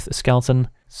combine with a Skeleton.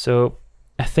 So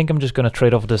I think I'm just going to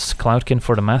trade off this Cloudkin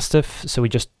for the Mastiff, so we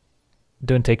just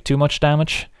don't take too much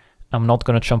damage. I'm not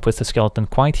going to jump with the Skeleton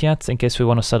quite yet, in case we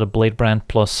want to set a Bladebrand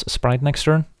plus Sprite next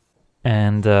turn.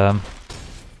 And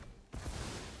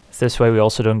this way we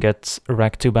also don't get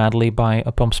wrecked too badly by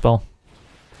a pump spell.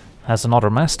 Has another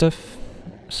Mastiff,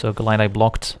 so Galidai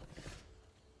blocked.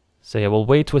 So yeah, we'll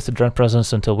wait with the Dread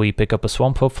Presence until we pick up a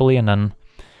Swamp hopefully, and then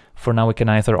for now we can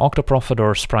either Octoprophet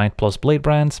or Sprite plus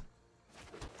Bladebrand.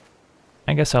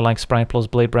 I guess I like Sprite plus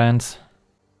Bladebrand.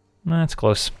 Nah, it's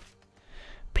close.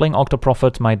 Playing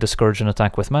Octoprophet might discourage an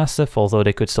attack with Mastiff, although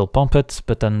they could still pump it,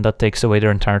 but then that takes away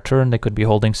their entire turn. They could be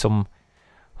holding some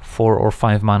 4 or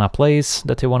 5 mana plays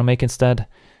that they want to make instead,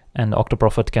 and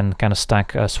Octoprophet can kind of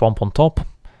stack a Swamp on top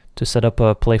to set up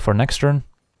a play for next turn,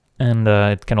 and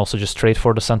it can also just trade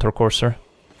for the Centaur Courser.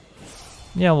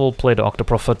 Yeah, we'll play the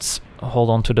Octoprophet, hold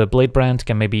on to the Bladebrand,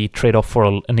 can maybe trade off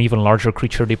for an even larger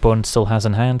creature the opponent still has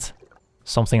in hand.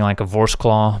 Something like a Vor's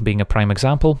Claw being a prime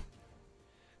example.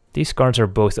 These cards are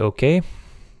both okay.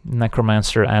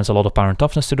 Necromancer adds a lot of power and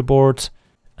toughness to the board.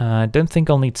 I don't think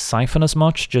I'll need Siphon as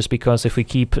much, just because if we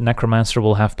keep Necromancer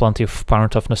we'll have plenty of power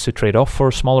and toughness to trade off for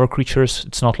smaller creatures.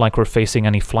 It's not like we're facing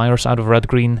any flyers out of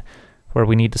red-green where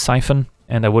we need the Siphon,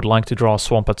 and I would like to draw a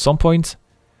Swamp at some point,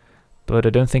 but I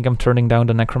don't think I'm turning down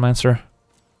the Necromancer,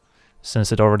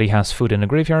 since it already has food in the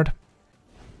graveyard.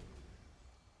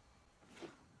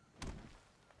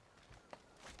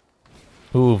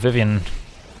 Ooh, Vivian.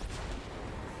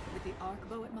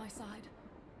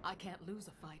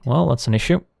 Well, that's an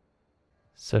issue.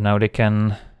 So now they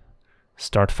can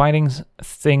start fighting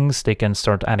things, they can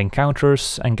start adding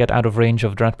counters and get out of range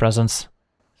of Dread Presence.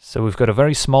 So we've got a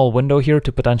very small window here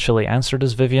to potentially answer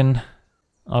this Vivian.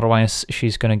 Otherwise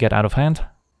she's gonna get out of hand.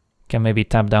 Can maybe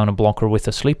tap down a blocker with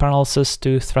a Sleep Paralysis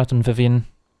to threaten Vivian.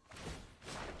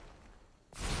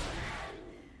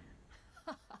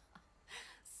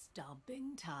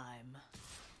 Stomping time.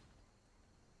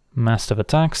 Mastiff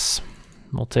attacks.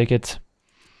 We'll take it.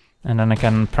 And then I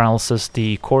can Paralysis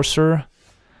the Courser.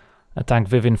 Attack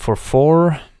Vivian for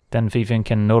 4. Then Vivian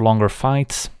can no longer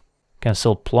fight. Can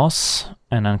still plus.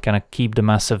 And then kind of keep the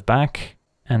Massive back.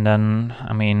 And then,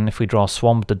 I mean, if we draw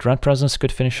Swamp, the Dread Presence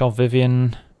could finish off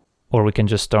Vivian. Or we can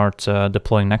just start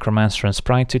deploying Necromancer and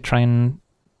Sprite to try and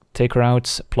take her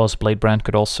out. Plus Bladebrand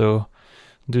could also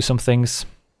do some things.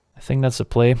 I think that's a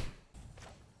play.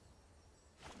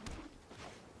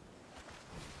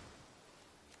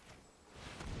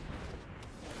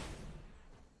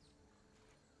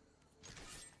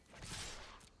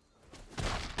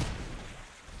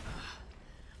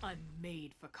 I'm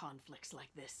made for conflicts like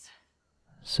this.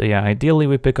 So yeah, ideally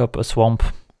we pick up a Swamp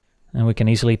and we can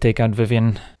easily take out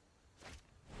Vivian.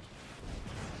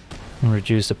 And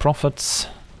reduce the profits.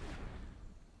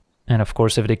 And of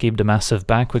course if they keep the Massive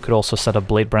back, we could also set up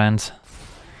Bladebrand.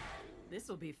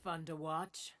 This'll be fun to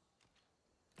watch.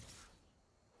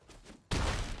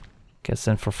 Gets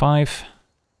in for 5.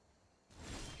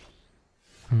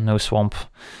 No Swamp,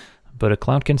 but a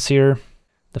Cloudkin Seer.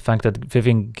 The fact that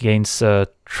Vivian gains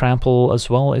trample as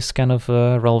well is kind of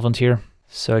relevant here.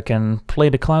 So I can play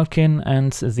the Cloudkin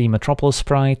and the Metropolis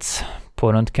Sprite.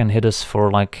 Opponent can hit us for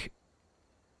like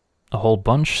a whole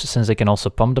bunch, since they can also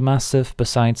pump the Mastiff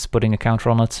besides putting a counter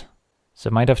on it. So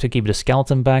might have to keep the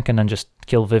skeleton back and then just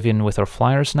kill Vivian with our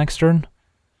flyers next turn.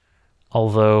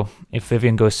 Although, if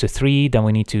Vivian goes to 3, then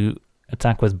we need to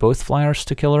attack with both flyers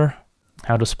to kill her.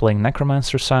 How does playing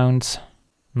Necromancer sound?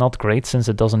 Not great, since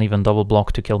it doesn't even double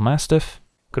block to kill Mastiff.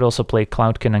 Could also play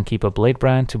Cloudkin and keep a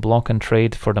Bladebrand to block and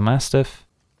trade for the Mastiff.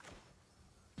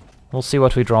 We'll see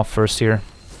what we draw first here.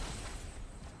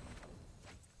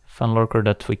 Funlurker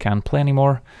that we can't play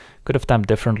anymore. Could have tapped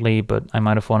differently, but I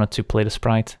might have wanted to play the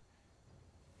Sprite.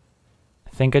 I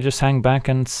think I just hang back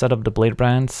and set up the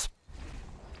Bladebrands.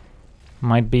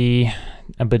 Might be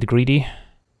a bit greedy.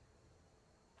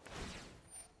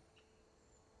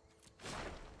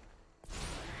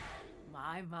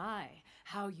 My,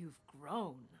 how you've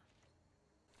grown.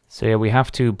 So yeah, we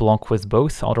have to block with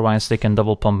both, otherwise they can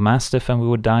double pump Mastiff and we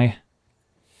would die.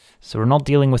 So we're not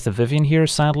dealing with the Vivian here,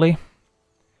 sadly.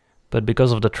 But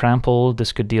because of the trample,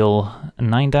 this could deal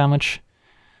 9 damage.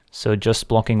 So just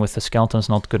blocking with the skeleton is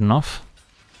not good enough.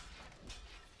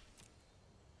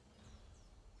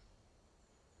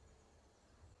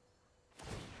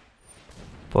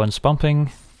 Opponent's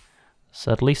pumping,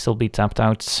 so at least they'll be tapped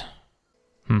out.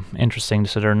 Interesting,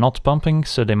 so they're not pumping,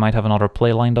 so they might have another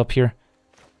play lined up here.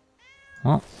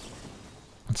 Well,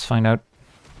 let's find out.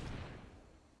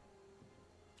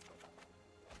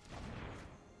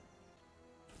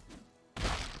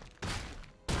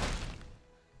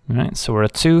 Alright, so we're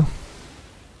at 2.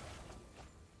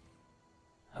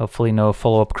 Hopefully no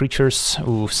follow-up creatures.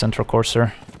 Ooh, Central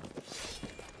Courser.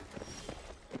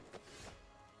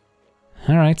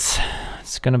 Alright,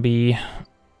 it's gonna be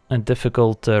a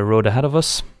difficult road ahead of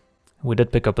us. We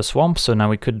did pick up a Swamp, so now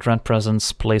we could Dread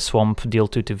Presence, play Swamp, deal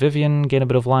 2 to Vivian, gain a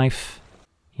bit of life.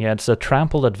 Yeah, it's a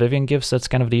trample that Vivian gives, that's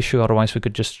kind of the issue, otherwise we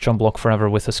could just jump block forever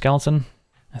with a skeleton.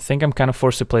 I think I'm kind of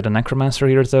forced to play the Necromancer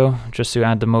here though, just to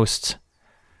add the most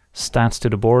stats to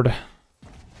the board.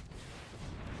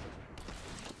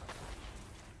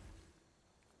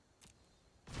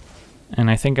 And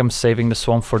I think I'm saving the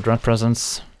Swamp for Dread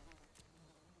Presence.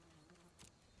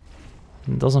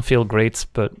 It doesn't feel great,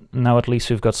 but now at least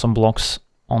we've got some blocks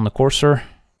on the Courser.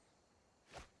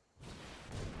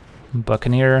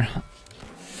 Buccaneer.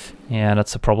 Yeah,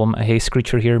 that's a problem. A haste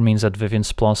creature here means that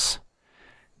Vivian's Plus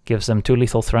gives them 2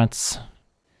 lethal threats.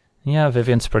 Yeah,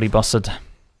 Vivian's pretty busted.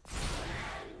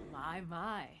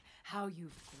 My, how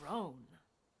you've grown.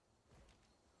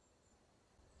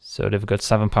 So they've got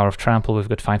 7 power of trample, we've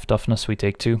got 5 toughness, we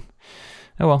take 2.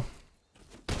 Oh well.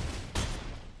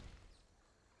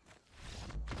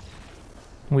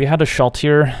 We had a shot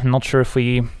here, not sure if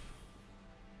we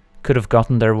could have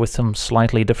gotten there with some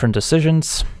slightly different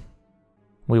decisions.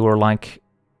 We were like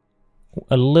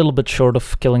a little bit short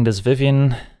of killing this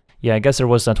Vivian. Yeah, I guess there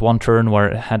was that one turn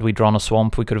where had we drawn a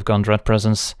Swamp we could have gone Dread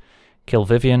Presence, kill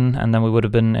Vivian, and then we would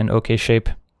have been in okay shape.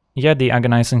 Yeah, the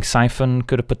Agonizing Siphon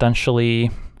could have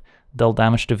potentially dealt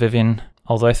damage to Vivian,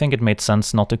 although I think it made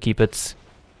sense not to keep it.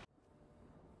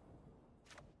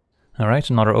 Alright,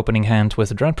 another opening hand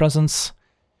with Dread Presence.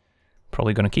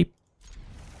 Probably gonna keep.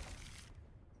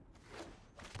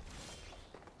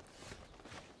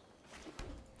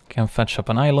 Can fetch up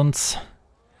an island.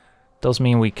 Does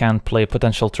mean we can play a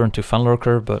potential turn to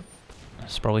Funlurker, but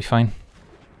it's probably fine.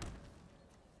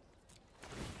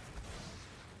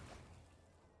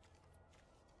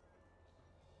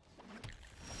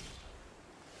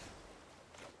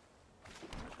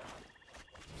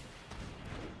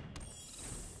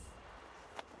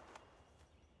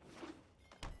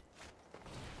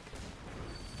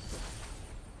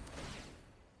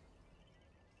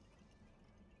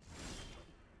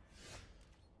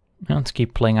 Let's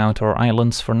keep playing out our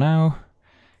islands for now.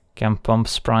 Can pump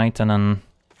Sprite and then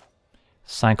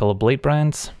cycle a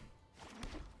Bladebrand.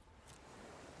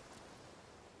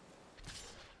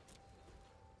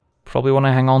 Probably want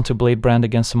to hang on to Bladebrand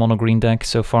against the mono green deck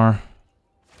so far.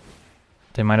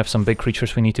 They might have some big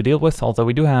creatures we need to deal with, although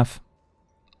we do have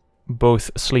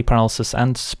both Sleep Paralysis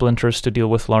and Splinters to deal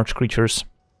with large creatures.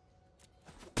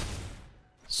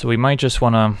 So we might just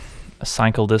want to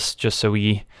cycle this just so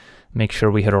we make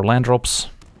sure we hit our land drops.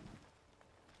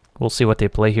 We'll see what they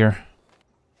play here.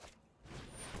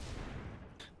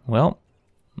 Well,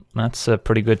 that's a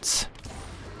pretty good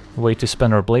way to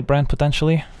spend our Bladebrand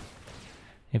potentially.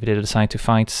 If they decide to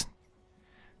fight,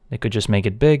 they could just make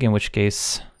it big, in which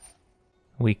case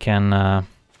we can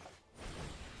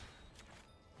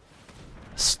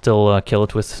still kill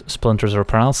it with Splinters or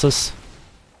Paralysis.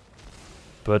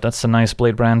 But that's a nice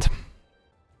Bladebrand.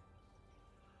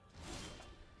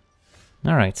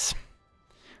 Alright.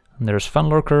 There's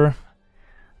Funlurker.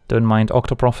 Don't mind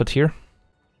Octoprophet here.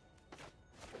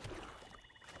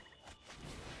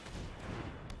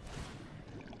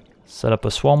 Set up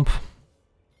a swamp.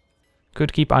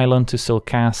 Could keep island to still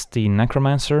cast the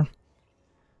Necromancer.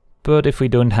 But if we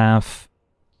don't have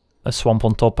a swamp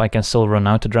on top, I can still run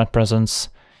out the Dread Presence.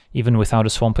 Even without a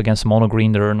swamp against mono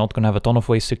green, they're not going to have a ton of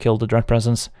ways to kill the Dread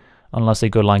Presence. Unless they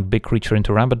go like big creature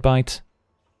into Rabbit Bite.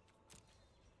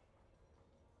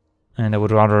 And I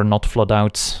would rather not flood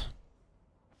out,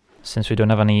 since we don't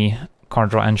have any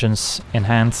card draw engines in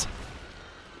hand.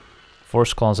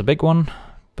 Force Claw is a big one,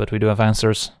 but we do have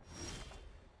answers.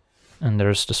 And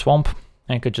there's the swamp.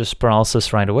 I could just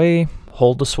paralysis right away,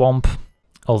 hold the swamp.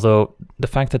 Although the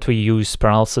fact that we use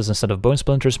paralysis instead of Bone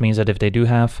Splinters means that if they do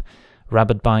have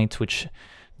Rabbit Bite, which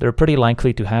they're pretty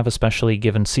likely to have, especially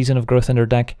given Season of Growth in their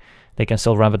deck, they can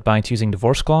still Rabbit Bite using the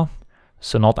Vorse Claw.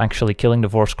 So not actually killing the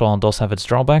Vorse Claw does have its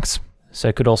drawbacks. So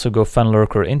I could also go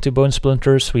Fenlurker into Bone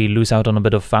Splinters. We lose out on a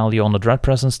bit of value on the Dread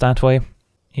Presence that way.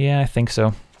 Yeah, I think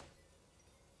so.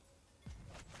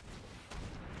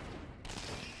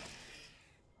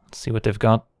 Let's see what they've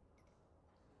got.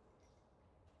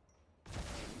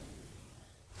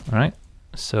 Alright,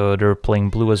 so they're playing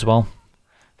blue as well.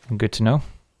 Good to know.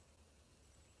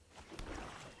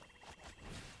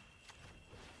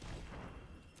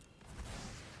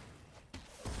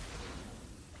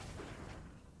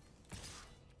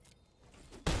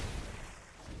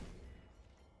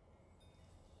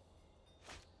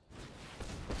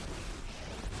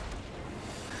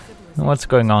 What's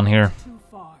going on here? Too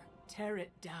far. Tear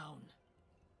it down.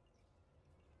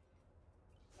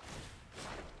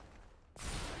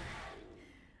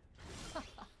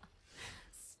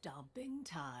 Stomping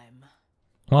time.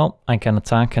 Well, I can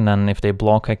attack, and then if they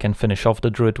block, I can finish off the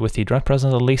Druid with the Dread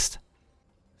Presence at least.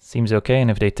 Seems okay,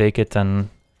 and if they take it, then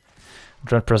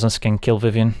Dread Presence can kill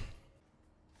Vivien.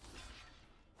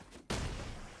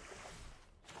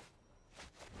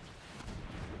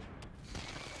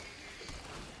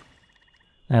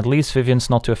 At least Vivien's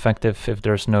not too effective if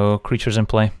there's no creatures in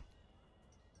play.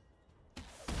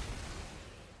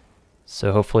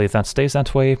 So hopefully that stays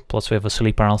that way, plus we have a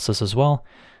Sleep Paralysis as well.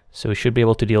 So we should be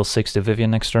able to deal 6 to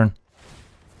Vivien next turn.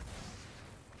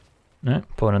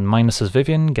 Opponent minuses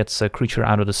Vivien, gets a creature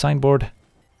out of the sideboard.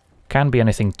 Can't be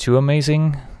anything too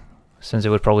amazing, since it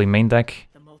would probably main deck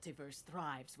The multiverse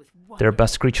thrives with their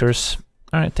best creatures.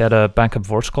 Alright, they had a backup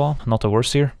Vorse Claw, not the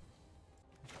worst here.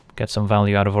 Get some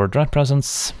value out of our Dread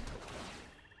Presence.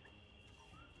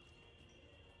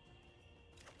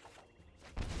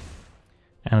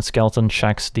 And Skeleton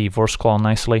checks the Vorse Claw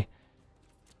nicely.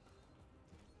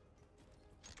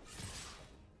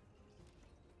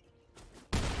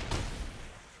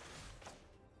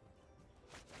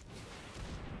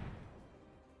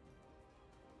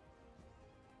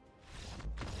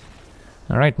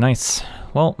 Alright, nice.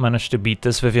 Well, managed to beat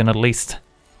this Vivien at least.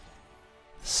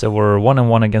 So we're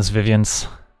 1-1 against Vivien's.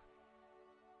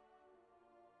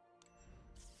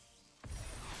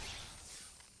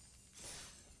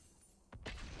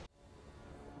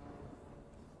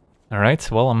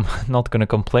 Alright, well, I'm not gonna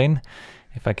complain.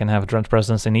 If I can have Dread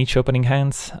Presence in each opening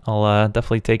hand, I'll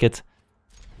definitely take it.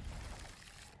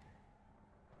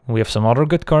 We have some other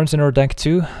good cards in our deck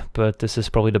too, but this is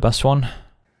probably the best one.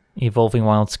 Evolving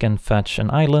Wilds can fetch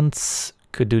an island.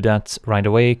 Could do that right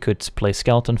away, could play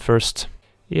Skeleton first.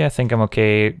 Yeah, I think I'm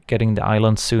okay getting the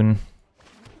island soon.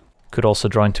 Could also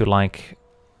draw into like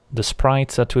the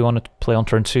Sprite that we want to play on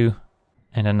turn 2.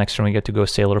 And then next turn we get to go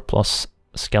Sailor plus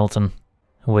Skeleton.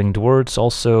 Winged Words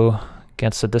also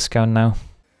gets a discount now.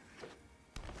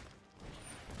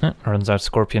 Runs out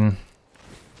Scorpion.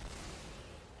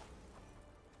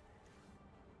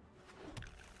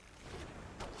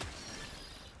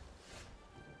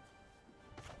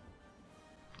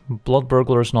 Blood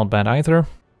Burglar's not bad either.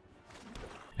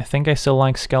 I think I still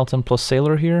like Skeleton plus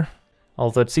Sailor here.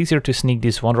 Although it's easier to sneak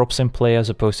these 1-drops in play as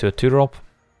opposed to a 2-drop.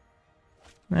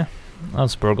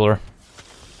 That's Burglar.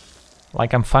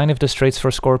 Like, I'm fine if this trades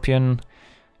for Scorpion,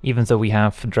 even though we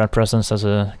have Dread Presence as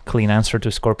a clean answer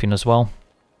to Scorpion as well.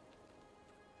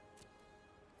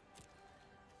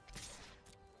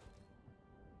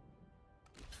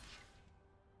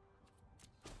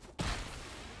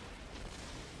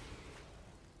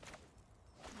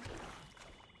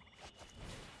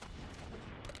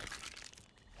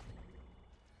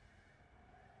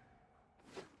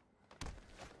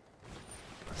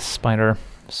 Spider,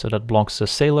 so that blocks the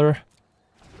Sailor.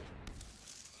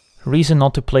 Reason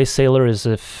not to play Sailor is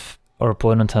if our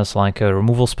opponent has like a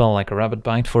removal spell like a Rabbit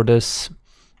Bite for this,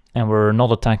 and we're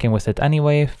not attacking with it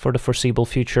anyway for the foreseeable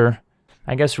future.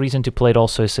 I guess reason to play it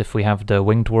also is if we have the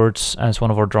Winged Words as one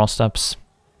of our draw steps.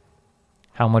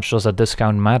 How much does that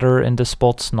discount matter in this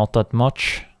spot? Not that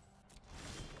much.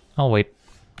 I'll wait.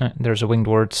 There's a Winged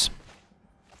Words.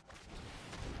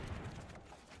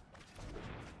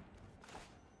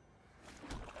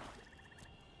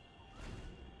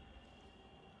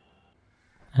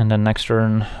 And then next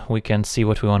turn we can see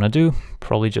what we want to do.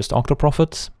 Probably just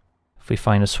Octoprofit. If we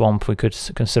find a swamp, we could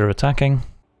consider attacking.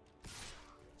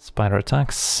 Spider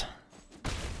attacks.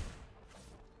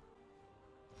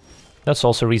 That's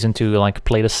also a reason to like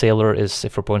play the Sailor, is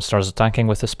if our opponent starts attacking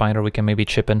with the Spider, we can maybe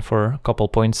chip in for a couple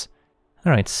points.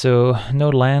 Alright, so no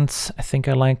lands. I think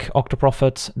I like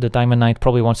Octoprofit. The Diamond Knight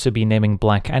probably wants to be naming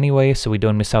black anyway, so we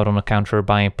don't miss out on a counter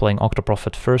by playing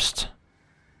Octoprofit first.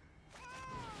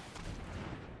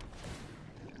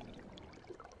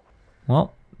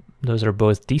 Well, those are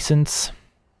both decent.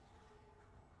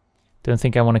 Don't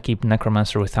think I want to keep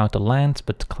Necromancer without the land,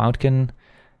 but Cloudkin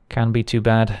can't be too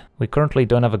bad. We currently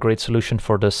don't have a great solution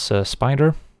for this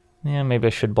Spider. Yeah, maybe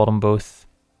I should bottom both.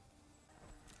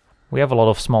 We have a lot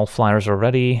of small flyers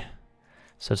already,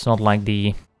 so it's not like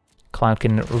the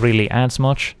Cloudkin really adds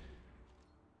much.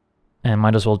 And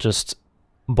might as well just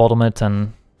bottom it,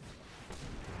 and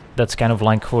that's kind of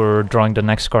like we're drawing the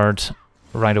next card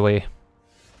right away.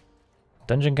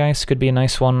 Dungeon Guys could be a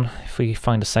nice one if we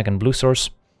find a second blue source.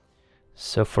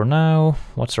 So for now,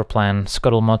 what's our plan?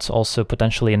 Scuttlemutt also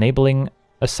potentially enabling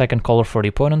a second color for the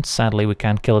opponent. Sadly, we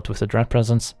can't kill it with the Dread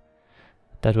Presence.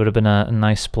 That would have been a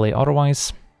nice play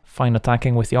otherwise. Fine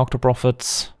attacking with the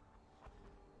Octoprofits.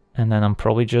 And then I'm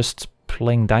probably just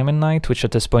playing Diamond Knight, which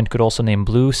at this point could also name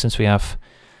blue, since we have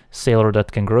Sailor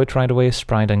that can grow it right away,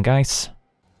 Sprite and Guys.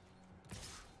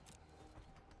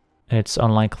 It's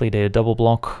unlikely they double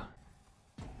block.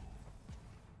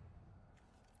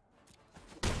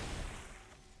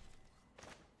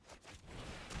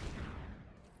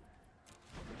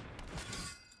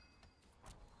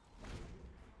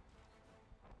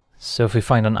 So if we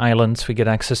find an island, we get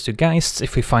access to Geists.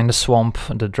 If we find a swamp,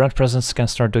 the Dread Presence can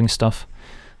start doing stuff.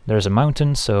 There's a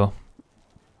mountain, so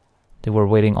they were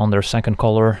waiting on their second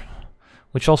color,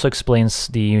 which also explains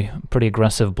the pretty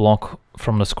aggressive block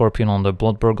from the Scorpion on the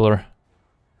Blood Burglar.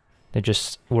 They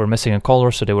just were missing a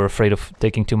color, so they were afraid of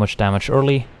taking too much damage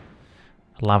early.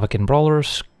 Lavakin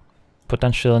Brawlers,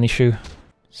 potentially an issue.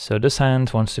 So this hand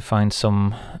wants to find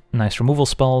some nice removal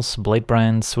spells. Blade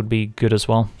Brands would be good as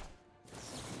well.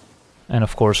 And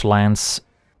of course lands.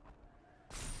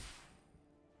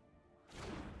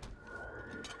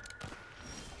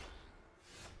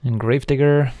 And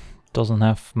Gravedigger doesn't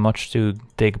have much to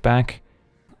dig back.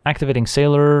 Activating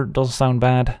Sailor doesn't sound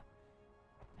bad.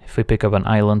 If we pick up an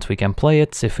island, we can play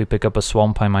it. If we pick up a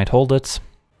swamp, I might hold it.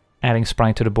 Adding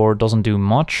Sprite to the board doesn't do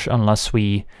much unless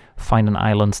we find an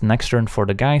island next turn for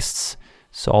the Geists,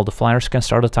 so all the flyers can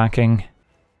start attacking.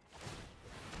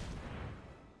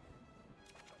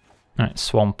 Alright,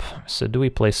 Swamp. So do we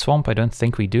play Swamp? I don't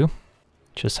think we do.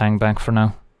 Just hang back for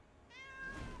now.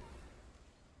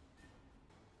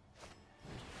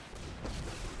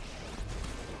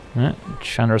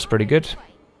 Chandra's pretty good.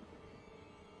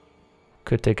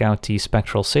 Could take out the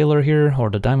Spectral Sailor here,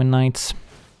 or the Diamond Knights.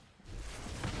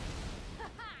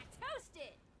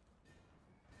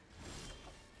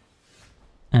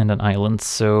 And an island,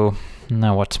 so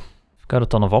now what? Got a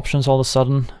ton of options all of a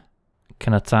sudden.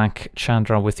 Can attack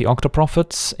Chandra with the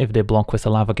Octoprofits. If they block with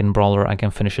the Lavakin Brawler, I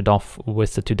can finish it off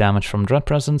with the 2 damage from Dread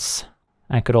Presence.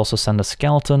 I could also send a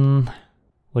Skeleton,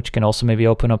 which can also maybe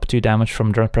open up 2 damage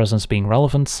from Dread Presence being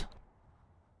relevant.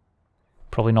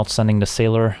 Probably not sending the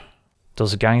Sailor.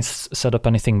 Does Geist set up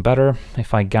anything better?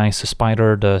 If I Geist the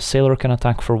Spider, the Sailor can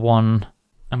attack for 1.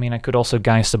 I mean, I could also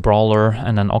Geist the Brawler,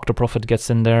 and then Octoprofit gets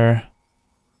in there.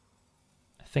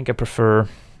 I think I prefer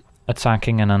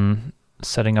attacking and then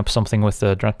setting up something with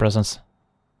the Dread Presence.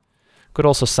 Could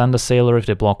also send a Sailor. If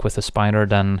they block with the Spider,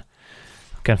 then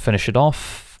can finish it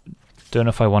off. Don't know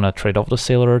if I want to trade off the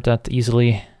Sailor that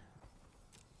easily.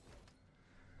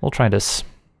 We'll try this.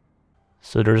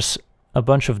 So there's a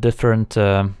bunch of different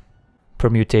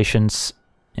permutations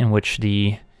in which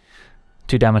the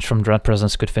 2 damage from Dread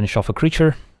Presence could finish off a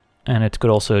creature, and it could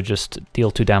also just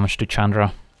deal 2 damage to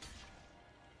Chandra.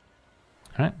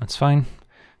 Alright, that's fine.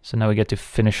 So now we get to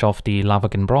finish off the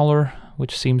Lavakin Brawler,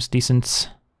 which seems decent.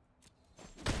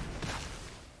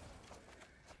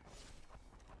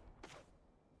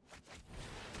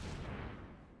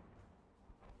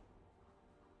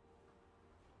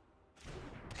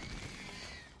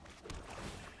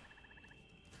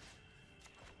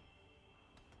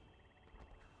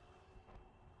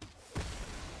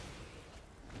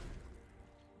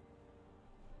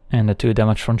 And the 2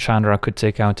 damage from Chandra could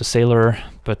take out the Sailor,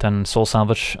 but then Soul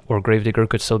Salvage or Gravedigger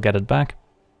could still get it back.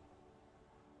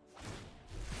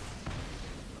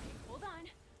 Hold on.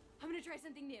 I'm gonna try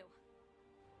something new.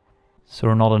 So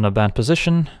we're not in a bad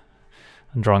position.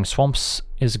 And drawing Swamps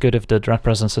is good if the Dread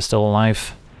Presence is still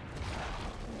alive.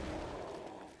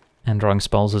 And drawing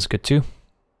spells is good too.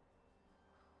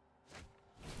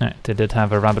 Alright, they did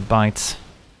have a Rabbit Bite.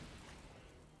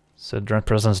 So Dread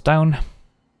Presence down.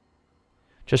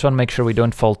 Just want to make sure we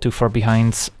don't fall too far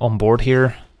behind on board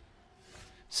here.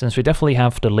 Since we definitely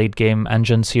have the late game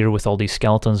engines here with all these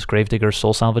skeletons, gravediggers,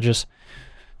 soul salvages.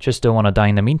 Just don't want to die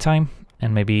in the meantime.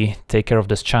 And maybe take care of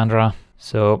this Chandra.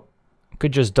 So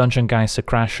could just Dungeon Geist a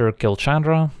Crasher, kill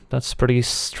Chandra. That's pretty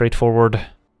straightforward.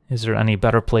 Is there any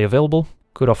better play available?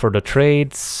 Could offer the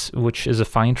trades, which is a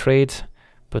fine trade.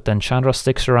 But then Chandra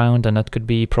sticks around and that could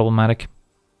be problematic.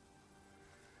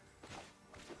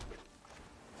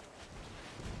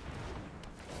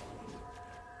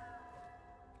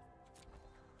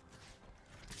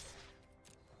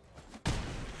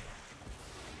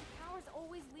 Powers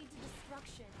always lead to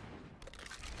destruction.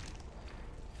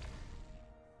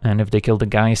 And if they kill the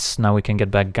Geist, now we can get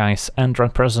back Geist and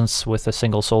Dread Presence with a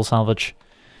single soul salvage,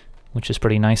 which is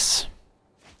pretty nice.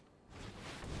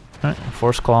 Alright,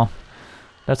 Force Claw.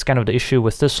 That's kind of the issue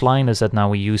with this line, is that now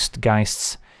we used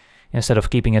Geists instead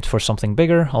of keeping it for something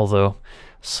bigger, although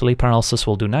Sleep Paralysis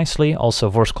will do nicely. Also,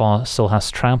 Force Claw still has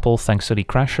Trample thanks to the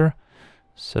Crasher,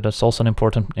 so that's also an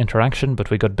important interaction, but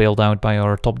we got bailed out by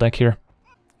our top deck here.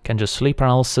 Can just Sleep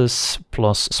Paralysis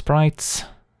plus Sprites,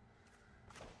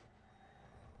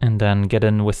 and then get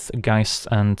in with Geist,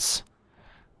 and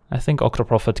I think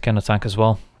Octoprophet can attack as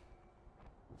well.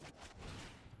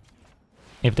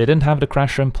 If they didn't have the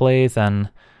Crasher in play, then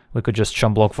we could just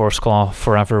chum block Force Claw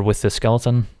forever with the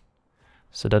skeleton,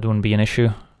 so that wouldn't be an issue.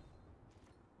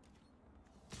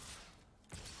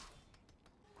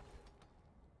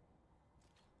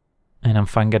 And I'm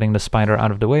fine getting the spider out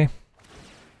of the way.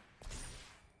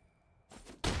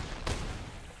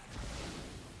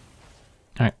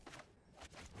 Alright.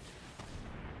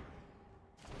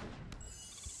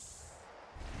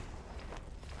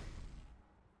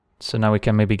 So now we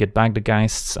can maybe get back the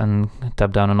Geists and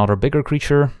tap down another bigger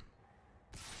creature.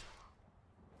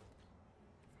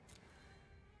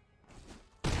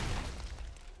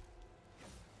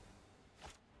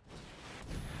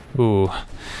 Ooh,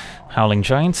 Howling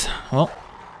Giant. Well,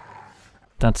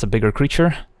 that's a bigger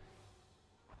creature.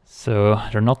 So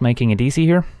they're not making it easy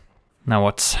here. Now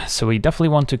what? So we definitely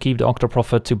want to keep the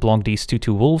Octoprophet to block these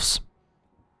 2/2 wolves.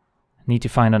 Need to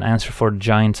find an answer for the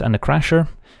Giant and the Crasher.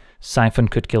 Siphon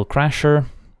could kill Crasher,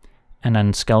 and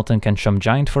then Skeleton can chum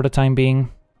Giant for the time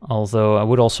being. Although I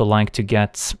would also like to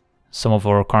get some of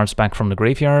our cards back from the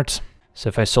graveyard. So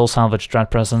if I Soul Salvage Dread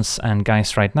Presence and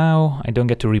Geist right now, I don't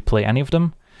get to replay any of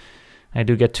them. I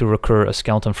do get to recur a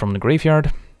Skeleton from the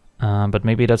graveyard, but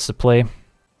maybe that's the play.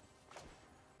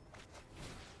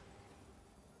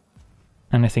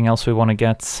 Anything else we want to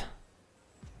get?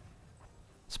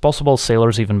 It's possible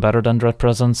Sailor's even better than Dread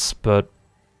Presence, but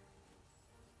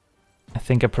I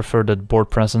think I prefer the board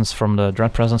presence from the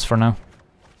Dread Presence for now.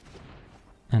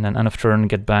 And then end of turn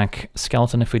get back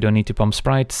Skeleton if we don't need to pump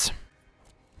Sprites.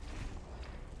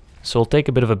 So we'll take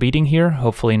a bit of a beating here,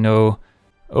 hopefully no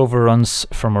overruns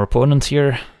from our opponent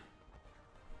here.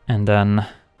 And then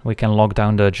we can lock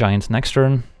down the Giant next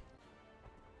turn.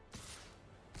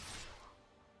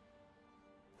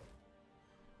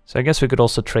 So I guess we could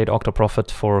also trade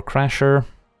Octoprophet for Crasher,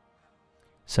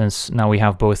 since now we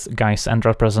have both Geist and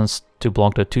Dread Presence to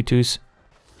block the 2/2s.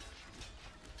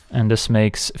 And this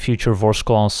makes future Force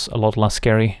Claws a lot less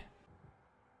scary.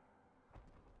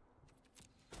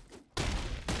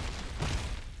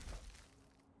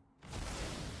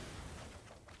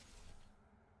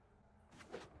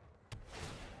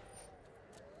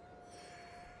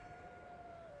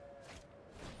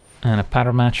 And a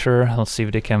Pattern Matcher, let's see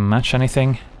if they can match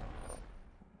anything.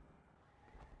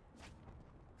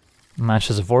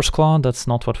 Matches a Force Claw, that's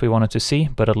not what we wanted to see,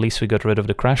 but at least we got rid of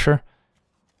the Crasher.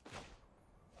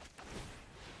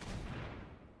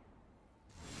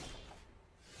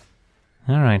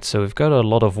 Alright, so we've got a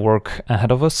lot of work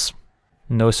ahead of us.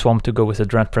 No Swamp to go with the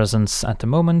Dread Presence at the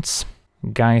moment.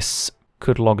 Geist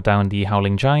could lock down the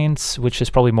Howling Giants, which is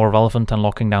probably more relevant than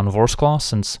locking down Force Claw,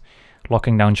 since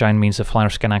locking down Giant means the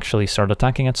Flyers can actually start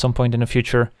attacking at some point in the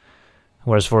future.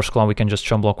 Whereas Force Claw we can just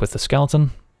chum block with the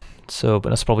Skeleton. So, but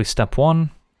that's probably step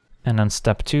 1. And then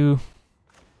step 2.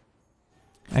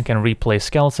 I can replay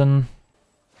Skeleton.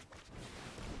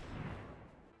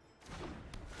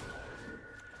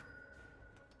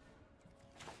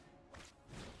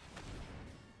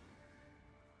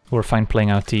 We're fine playing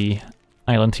out the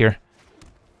island here.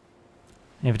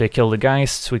 If they kill the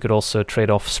Geist, we could also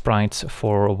trade off Sprite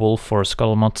for a Wolf or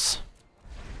Scuttlemots.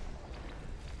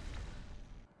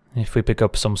 If we pick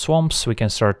up some Swamps, we can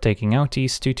start taking out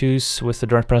these 2/2s with the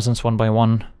Dread Presence one by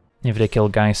one. If they kill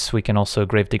Geist, we can also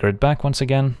Gravedigger it back once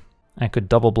again. I could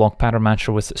double block Pattern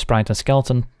Matcher with Sprite and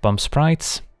Skeleton, bump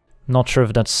Sprites. Not sure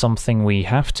if that's something we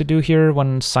have to do here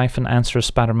when Siphon answers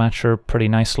Spatter Matcher pretty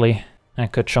nicely. I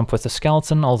could jump with the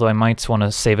Skeleton, although I might want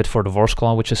to save it for the Vorse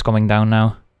Claw, which is coming down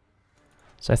now.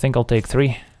 So I think I'll take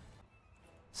 3.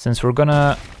 Since we're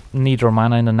gonna need our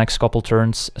mana in the next couple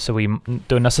turns, so we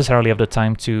don't necessarily have the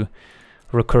time to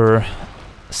recur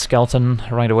Skeleton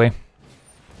right away.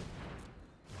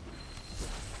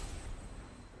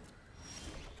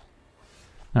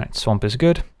 Alright, Swamp is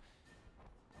good.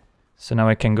 So now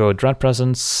I can go Dread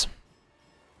Presence,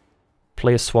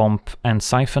 play Swamp and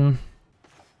Siphon.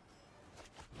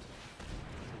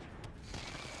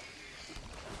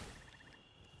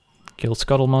 Kill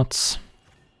Scuttlemuts.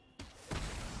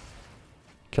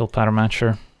 Kill Patter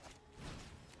Matcher.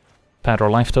 Pad our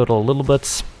life total a little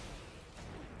bit.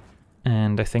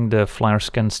 And I think the Flyers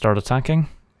can start attacking.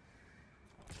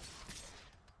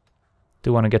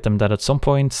 Do want to get them dead at some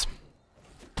point.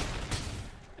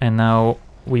 And now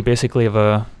we basically have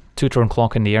a 2-turn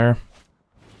clock in the air.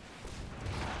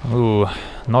 Ooh,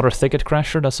 another Thicket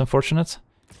Crasher, that's unfortunate.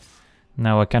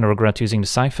 Now I kind of regret using the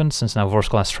Siphon, since now Vorse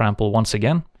Claw Trample once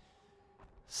again.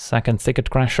 Second Thicket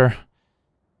Crasher.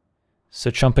 So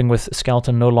jumping with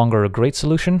Skeleton no longer a great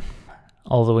solution,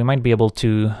 although we might be able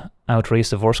to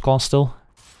outrace the Vorse Claw still.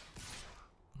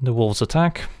 The Wolves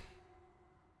attack.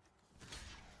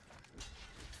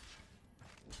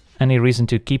 Any reason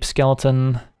to keep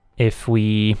Skeleton? If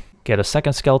we get a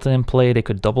second Skeleton in play, they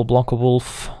could double block a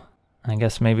Wolf. I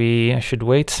guess maybe I should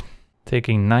wait.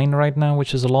 Taking 9 right now,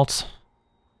 which is a lot.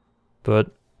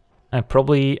 But I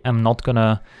probably am not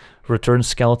gonna return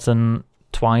Skeleton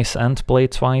twice and play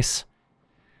twice.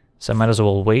 So I might as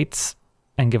well wait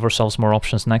and give ourselves more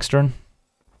options next turn.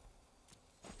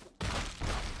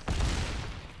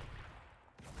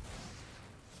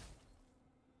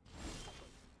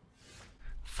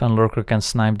 Fenlurker can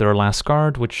snipe their last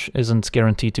card, which isn't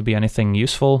guaranteed to be anything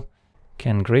useful.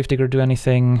 Can Gravedigger do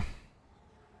anything?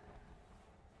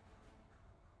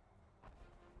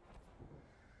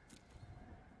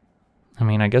 I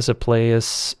mean, I guess a play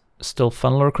is still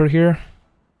Fenlurker here.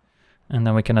 And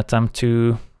then we can attempt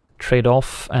to trade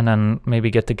off and then maybe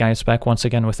get the guys back once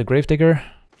again with the Gravedigger.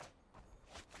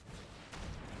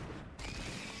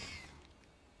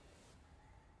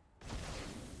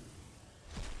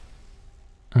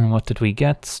 And what did we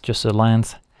get? Just a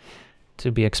land,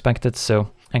 to be expected.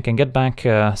 So I can get back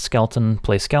Skeleton,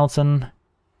 play Skeleton.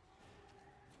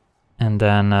 And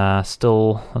then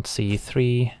still, let's see,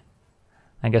 3.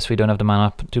 I guess we don't have the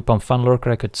mana to pump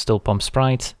Fenlurker. I could still pump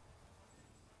Sprite.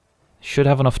 Should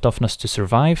have enough toughness to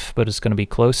survive, but it's going to be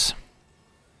close.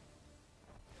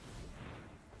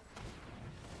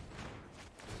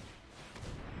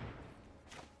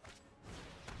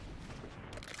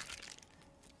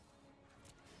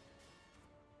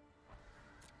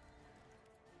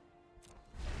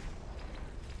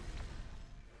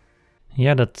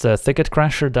 Yeah, that Thicket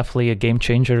Crasher, definitely a game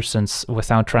changer, since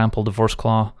without Trample, the Vorse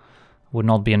Claw would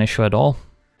not be an issue at all.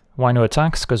 Why no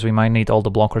attacks? Because we might need all the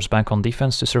blockers back on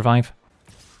defense to survive.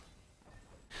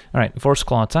 Alright, Vorse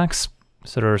Claw attacks,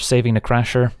 so they're saving the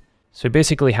Crasher. So we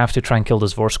basically have to try and kill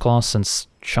this Vorse Claw, since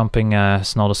jumping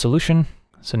is not a solution.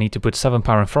 So need to put 7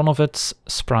 power in front of it.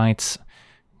 Sprite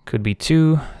could be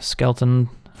 2, Skeleton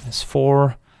is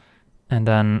 4, and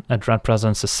then a Dread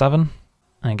Presence is 7.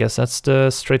 I guess that's the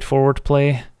straightforward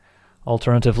play.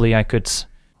 Alternatively, I could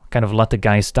kind of let the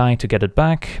guys die to get it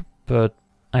back, but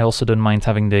I also don't mind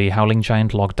having the Howling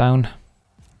Giant locked down.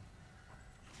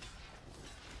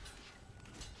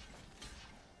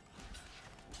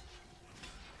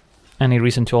 Any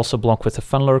reason to also block with the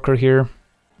Fenlurker here?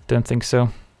 Don't think so.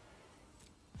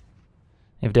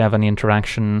 If they have any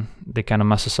interaction, they kind of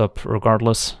mess us up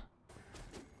regardless.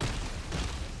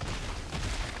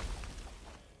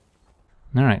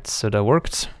 Alright, so that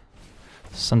worked.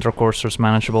 Centaur Courser's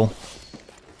manageable.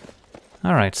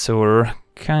 Alright, so we're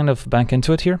kind of back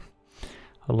into it here.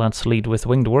 Let's lead with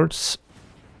Winged Words.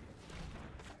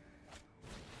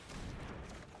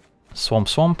 Swamp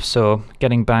Swamp, so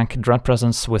getting back Dread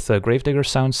Presence with a Gravedigger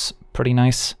sounds pretty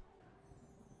nice.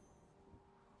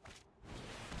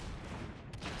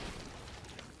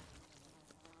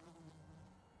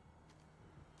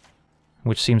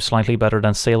 Which seems slightly better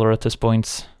than Sailor at this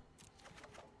point.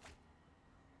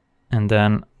 And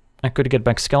then I could get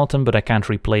back Skeleton, but I can't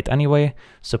replay it anyway,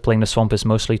 so playing the Swamp is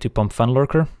mostly to pump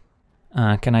Fenlurker.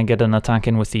 Can I get an attack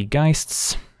in with the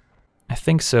Geists? I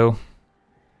think so.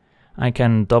 I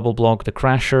can double block the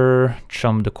Crasher,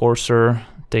 chum the Courser,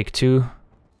 take 2.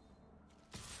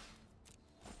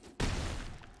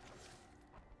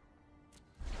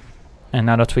 And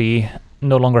now that we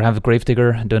no longer have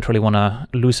Gravedigger, I don't really want to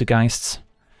lose the Geists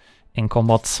in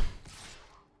combat.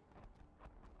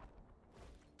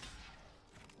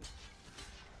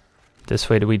 This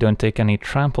way we don't take any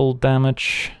trample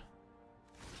damage.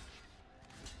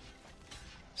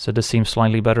 So this seems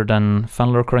slightly better than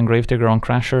Fenlurker and Gravedigger on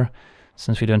Crasher,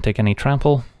 since we don't take any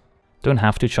trample. Don't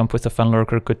have to jump with the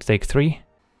Fenlurker, could take 3.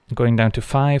 Going down to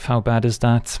 5, how bad is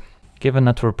that? Given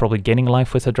that we're probably gaining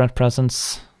life with the Dread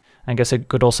Presence, I guess it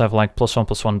could also have like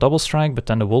 +1/+1 double strike, but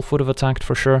then the Wolf would have attacked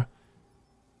for sure.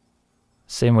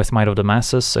 Same with Might of the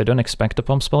Masses, so I don't expect a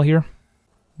pump spell here.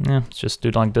 Yeah, let's just do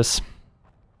it like this.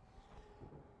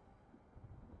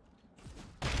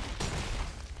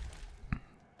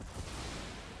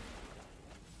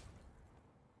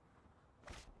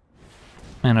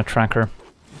 And a tracker.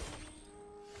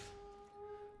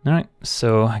 Alright,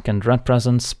 so I can Dread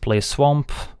Presence, play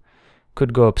Swamp.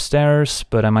 Could go upstairs,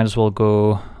 but I might as well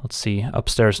go, let's see,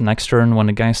 upstairs next turn when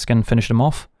the guys can finish them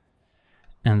off.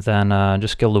 And then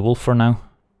just kill the wolf for now.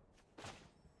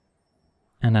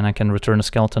 And then I can return the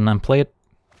skeleton and play it.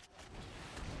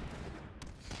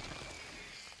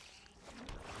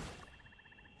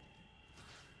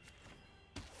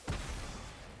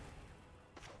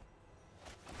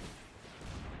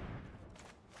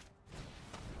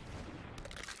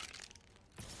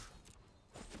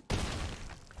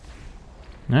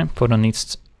 Alright, opponent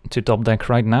needs to top deck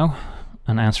right now.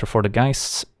 An answer for the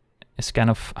Geists is kind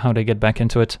of how they get back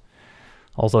into it.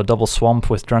 Although double Swamp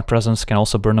with Dread Presence can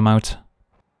also burn them out.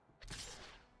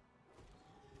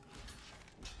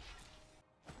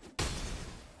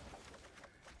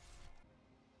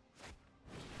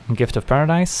 Gift of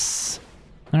Paradise.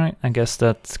 Alright, I guess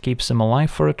that keeps him alive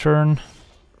for a turn.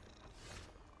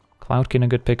 Cloudkin a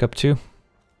good pickup too.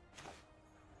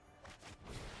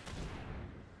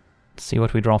 See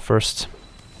what we draw first.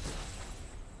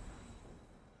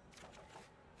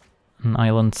 An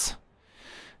island.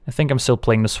 I think I'm still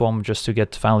playing the Swamp just to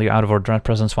get value out of our Dread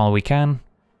Presence while we can.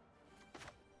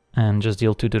 And just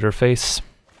deal 2 to their face.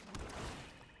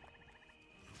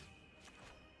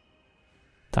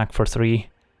 Attack for 3.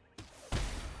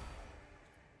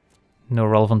 No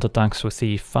relevant attacks with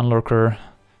the Fenlurker.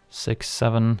 6,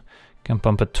 7. Can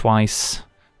pump it twice,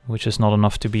 which is not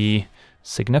enough to be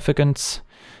significant.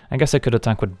 I guess I could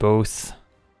attack with both.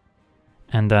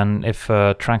 And then if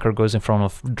Tracker goes in front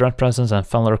of Dread Presence and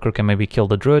Fenlurker can maybe kill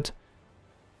the Druid.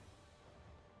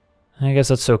 I guess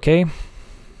that's okay.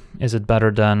 Is it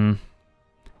better than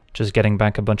just getting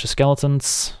back a bunch of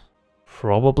skeletons?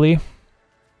 Probably.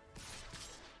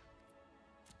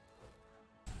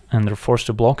 And they're forced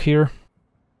to block here.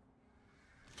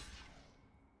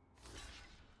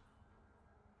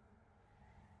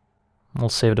 We'll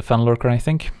save the Fenlurker, I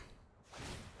think.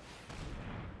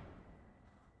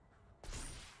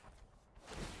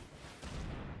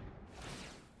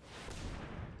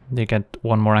 They get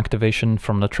 1 more activation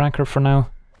from the tracker for now.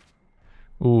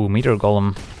 Ooh, Meteor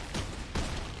Golem.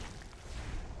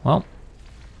 Well,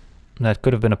 that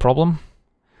could have been a problem.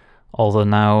 Although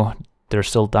now they're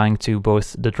still dying to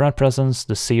both the Dread Presence,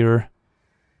 the Seer,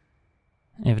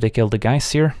 if they kill the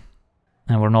Geist here.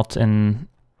 And we're not in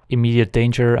immediate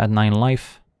danger at 9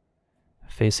 life.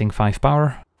 Facing 5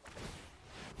 power.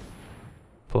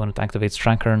 Opponent activates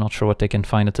tracker, not sure what they can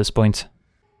find at this point.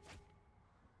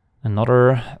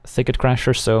 Another Thicket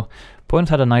Crasher, so opponent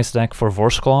had a nice deck for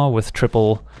Vorsclaw with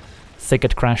triple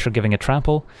Thicket Crasher giving it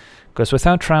trample. Because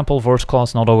without trample, Vorsclaw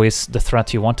is not always the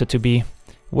threat you want it to be.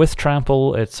 With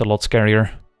trample, it's a lot scarier.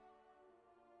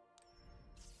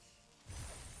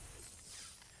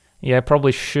 Yeah, I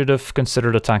probably should have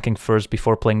considered attacking first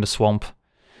before playing the Swamp.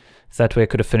 That way I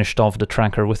could have finished off the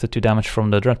tracker with the 2 damage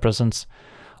from the Dread Presence.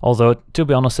 Although, to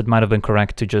be honest, it might have been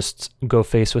correct to just go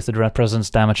face with the Dread Presence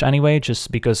damage anyway,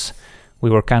 just because we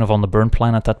were kind of on the burn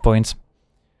plan at that point.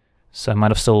 So I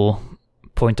might have still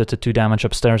pointed to 2 damage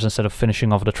upstairs instead of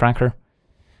finishing off the tracker.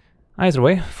 Either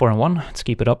way, 4-1, let's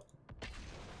keep it up.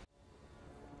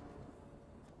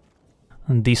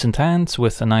 Decent hand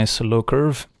with a nice low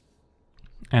curve.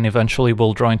 And eventually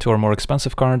we'll draw into our more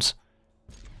expensive cards.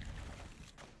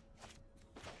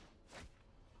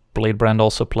 Bladebrand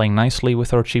also playing nicely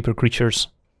with our cheaper creatures.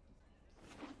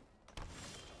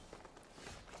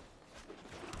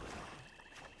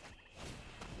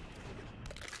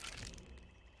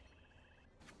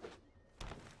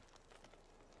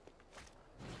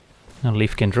 And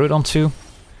Leafkin Druid on 2.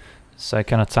 So I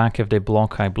can attack if they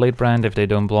block, I Bladebrand. If they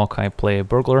don't block, I play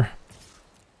Burglar.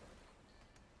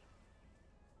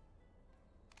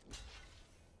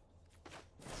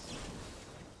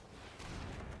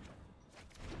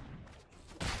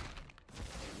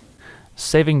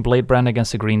 Saving Bladebrand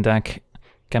against a green deck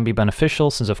can be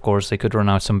beneficial, since of course they could run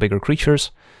out some bigger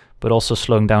creatures, but also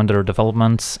slowing down their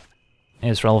development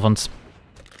is relevant.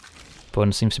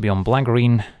 Opponent seems to be on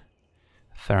black-green.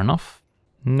 Fair enough.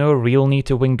 No real need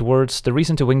to Winged Words. The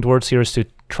reason to Winged Words here is to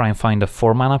try and find a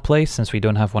 4 mana play, since we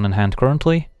don't have one in hand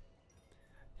currently.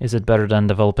 Is it better than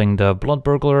developing the Blood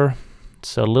Burglar?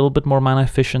 It's a little bit more mana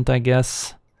efficient, I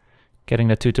guess. Getting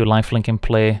the 2/2 lifelink in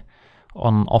play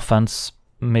on offense,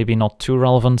 maybe not too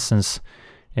relevant, since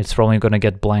it's probably going to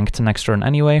get blanked next turn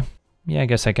anyway. Yeah, I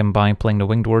guess I can buy playing the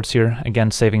Winged Words here. Again,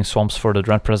 saving swamps for the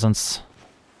Dread Presence.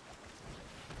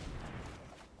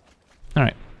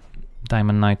 Alright.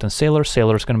 Diamond Knight and Sailor.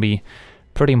 Sailor is going to be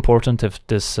pretty important if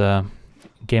this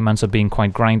game ends up being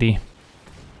quite grindy.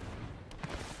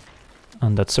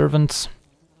 Undead Servant.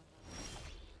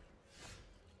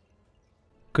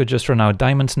 Could just run out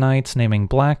Diamond Knight, naming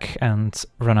black, and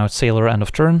run out Sailor end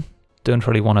of turn. Don't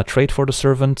really want to trade for the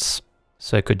Servants,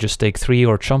 so I could just take 3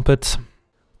 or chump it.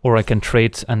 Or I can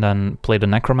trade and then play the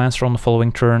Necromancer on the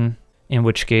following turn, in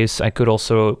which case I could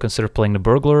also consider playing the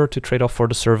Burglar to trade off for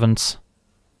the Servants.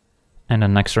 And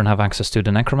then next turn have access to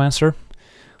the Necromancer.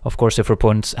 Of course, if our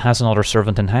opponent has another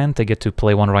Servant in hand, they get to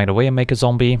play one right away and make a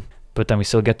zombie, but then we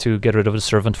still get to get rid of the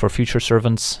Servant for future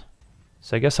Servants.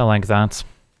 So I guess I like that.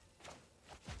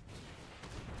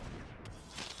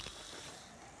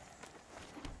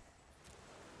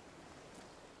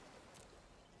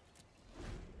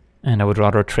 And I would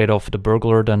rather trade off the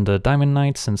Burglar than the Diamond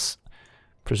Knight, since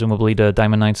presumably the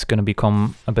Diamond Knight's going to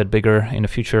become a bit bigger in the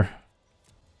future.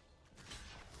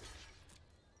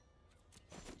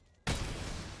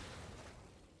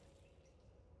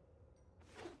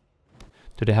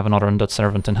 Do they have another Undead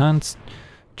Servant in hand?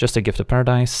 Just a Gift of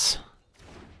Paradise.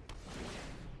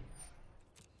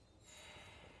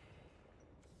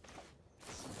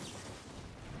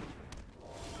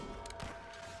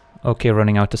 Okay,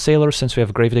 running out the Sailor, since we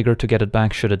have Gravedigger to get it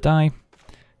back should it die.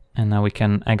 And now we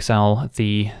can exile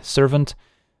the Servant.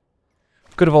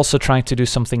 Could have also tried to do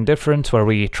something different, where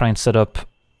we try and set up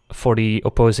for the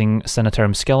opposing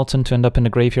Sanitarium Skeleton to end up in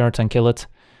the graveyard and kill it,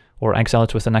 or exile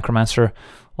it with the Necromancer,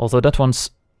 although that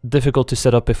one's difficult to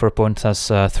set up if our opponent has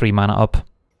 3 mana up.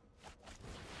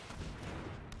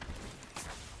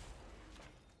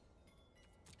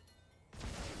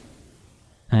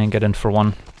 And get in for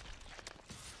 1.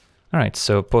 Alright,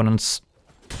 so opponent's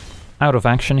out of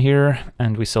action here,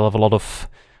 and we still have a lot of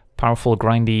powerful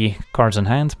grindy cards in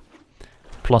hand,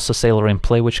 plus a Sailor in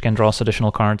play which can draw us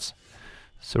additional cards.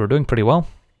 So we're doing pretty well.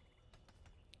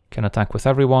 Can attack with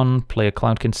everyone, play a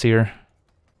Cloudkin Seer.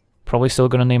 Probably still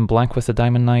gonna name black with the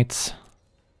Diamond Knights.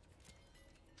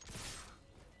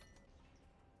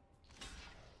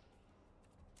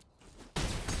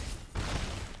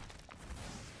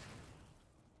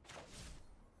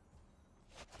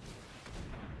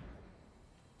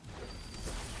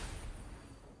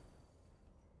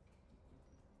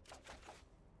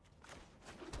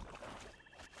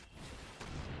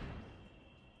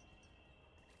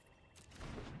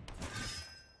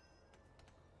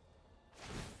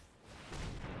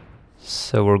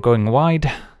 So we're going wide.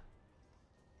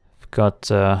 We've got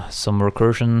some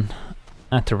recursion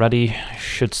at the ready,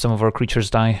 should some of our creatures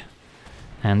die.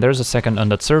 And there's a second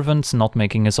Undead Servant, not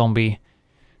making a zombie.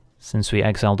 Since we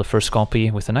exiled the first copy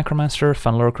with the Necromancer,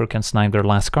 Fenlurker can snipe their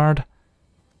last card.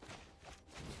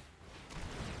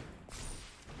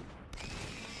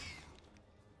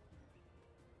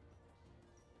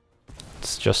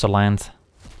 It's just a land.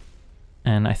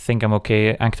 And I think I'm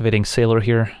okay activating Sailor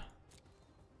here.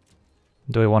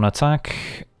 Do I want to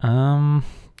attack? Don't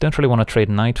really want to trade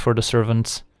Knight for the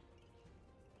Servants.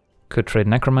 Could trade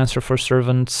Necromancer for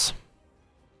Servants.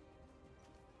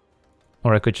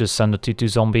 Or I could just send a 2/2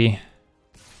 zombie.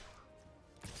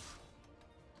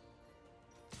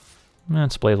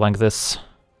 Let's play it like this.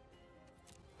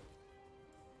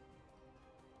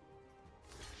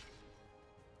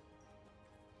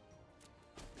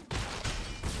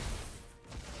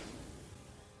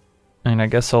 And I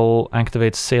guess I'll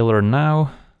activate Sailor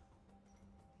now,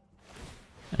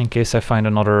 in case I find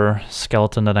another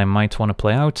skeleton that I might want to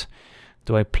play out.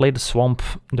 Do I play the Swamp?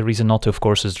 The reason not to, of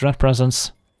course, is Dread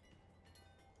Presence.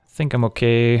 I think I'm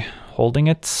okay holding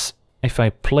it. If I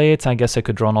play it, I guess I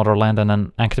could draw another land and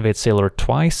then activate Sailor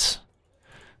twice.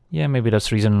 Yeah, maybe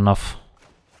that's reason enough.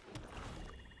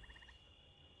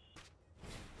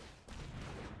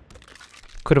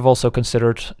 Could have also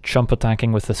considered chump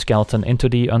attacking with the skeleton into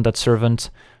the Undead Servant,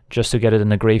 just to get it in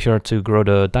the graveyard to grow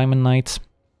the Diamond Knight.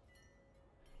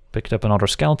 Picked up another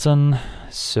skeleton,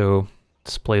 so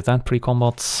let's play that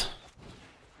pre-combat.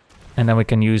 And then we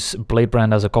can use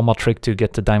Bladebrand as a combat trick to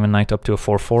get the Diamond Knight up to a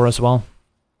 4/4 as well.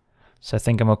 So I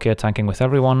think I'm okay attacking with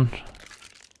everyone.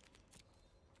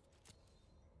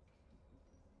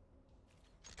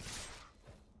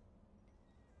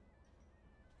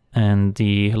 And And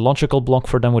the logical block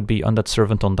for them would be Undead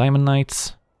Servant on Diamond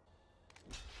Knights.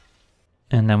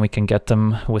 And then we can get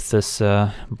them with this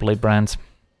Blade Brand.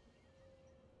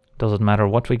 Doesn't matter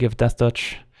what we give Death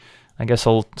Touch. I guess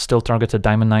I'll still target the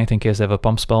Diamond Knight in case they have a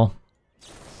pump spell.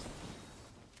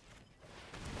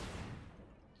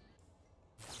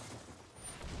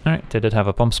 Alright, they did have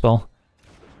a pump spell.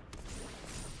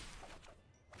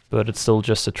 But it's still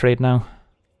just a trade now.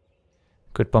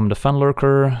 Could pump the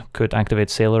Funlurker, could activate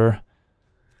Sailor,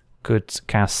 could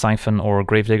cast Siphon or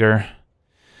Gravedigger.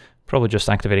 Probably just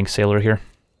activating Sailor here.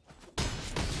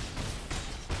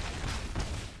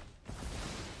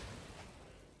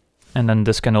 And then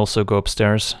this can also go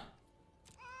upstairs.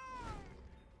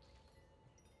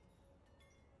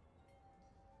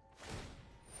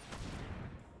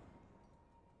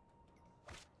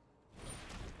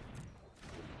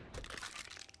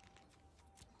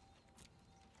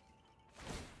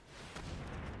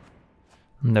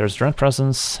 And there's Dread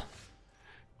Presence.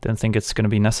 Don't think it's going to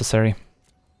be necessary.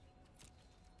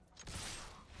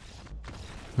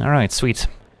 Alright, sweet.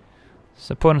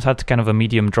 So opponent had kind of a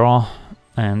medium draw,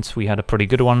 and we had a pretty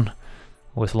good one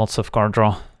with lots of card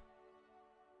draw.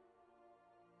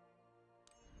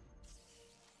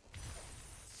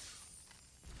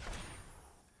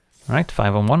 Alright,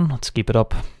 5-on-1, let's keep it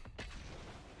up.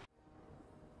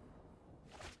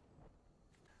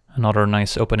 Another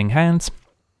nice opening hand.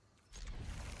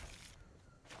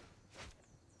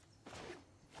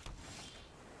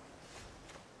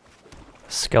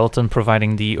 Skeleton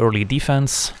providing the early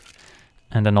defense,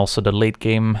 and then also the late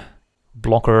game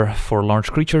blocker for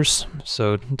large creatures,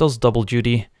 so it does double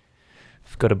duty.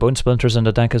 We've got a Bone Splinters in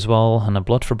the deck as well, and a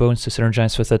Blood for Bones to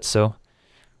synergize with it, so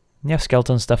yeah,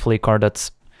 Skeleton's definitely a card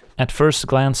that at first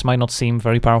glance might not seem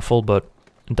very powerful, but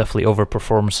definitely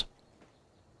overperforms.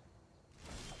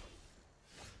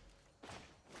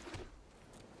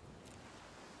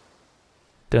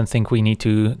 Don't think we need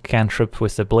to cantrip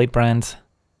with the Blade Brand,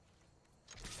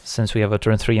 since we have a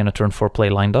turn 3 and a turn 4 play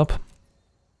lined up.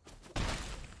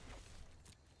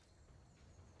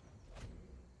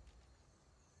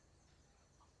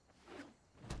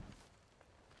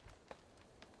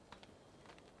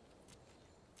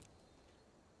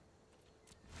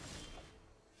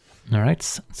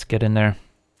 Alright, let's get in there.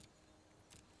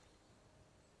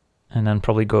 And then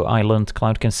probably go Island,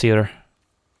 Cloud Concealer.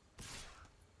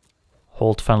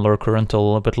 Hold Funlurker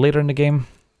until a bit later in the game.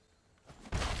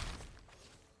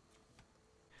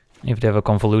 If they have a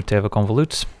Convolute, they have a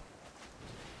Convolute.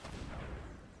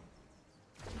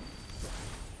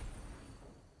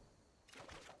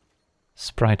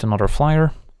 Sprite another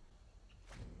Flyer.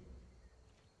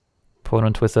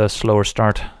 Opponent with a slower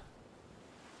start.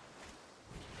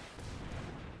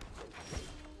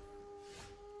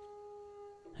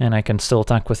 And I can still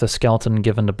attack with a Skeleton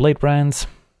given the Blade Brand.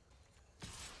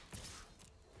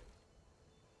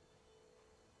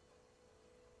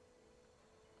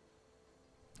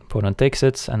 Opponent takes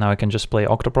it, and now I can just play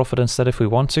Octoprophet instead if we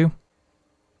want to.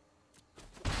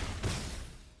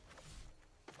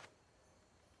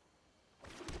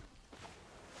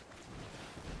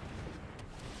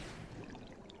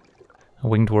 A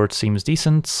Winged Word seems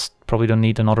decent, probably don't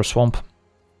need another Swamp.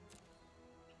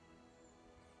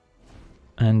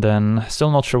 And then,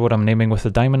 still not sure what I'm naming with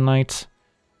the Diamond Knight.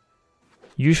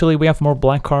 Usually we have more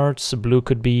black cards, blue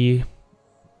could be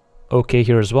okay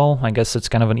here as well. I guess it's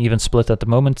kind of an even split at the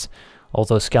moment,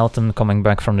 although Skeleton coming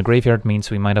back from the graveyard means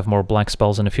we might have more black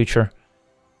spells in the future.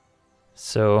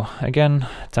 So again,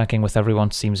 attacking with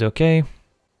everyone seems okay.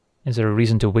 Is there a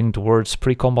reason to Winged Words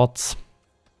pre-combat?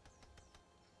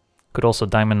 Could also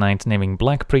Diamond Knight naming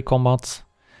black pre-combat,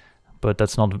 but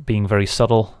that's not being very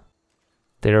subtle.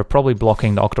 They're probably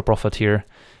blocking the Octoprophet here,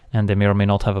 and they may or may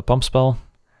not have a pump spell,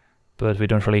 but we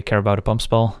don't really care about a pump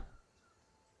spell.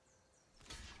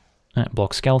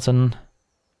 Block Skeleton.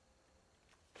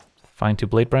 Fine to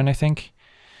Blade Brand, I think.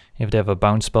 If they have a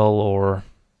bounce spell or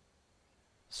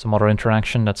some other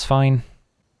interaction, that's fine.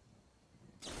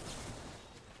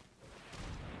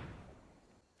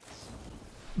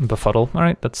 Befuddle.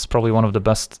 Alright, that's probably one of the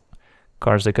best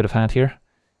cards they could have had here.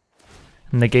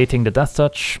 Negating the Death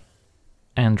Touch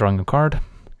and drawing a card.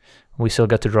 We still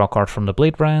get to draw a card from the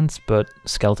Blade Brand, but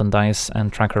Skeleton dies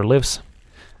and Tracker lives.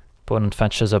 Opponent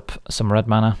fetches up some red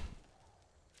mana.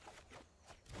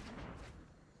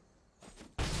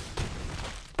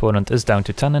 Opponent is down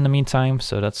to 10 in the meantime,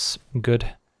 so that's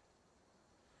good.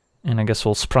 And I guess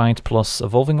we'll Sprite plus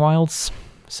Evolving Wilds,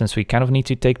 since we kind of need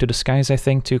to take to the skies, I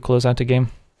think, to close out the game.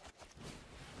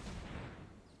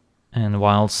 And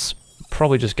Wilds,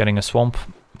 probably just getting a Swamp,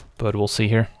 but we'll see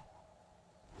here.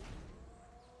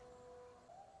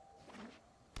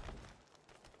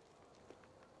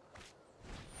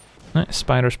 Alright,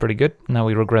 Spider's pretty good. Now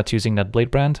we regret using that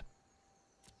Blade Brand.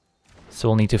 So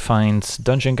we'll need to find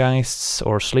Dungeon Geists,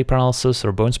 or Sleep Paralysis,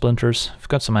 or Bone Splinters. I've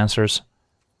got some answers.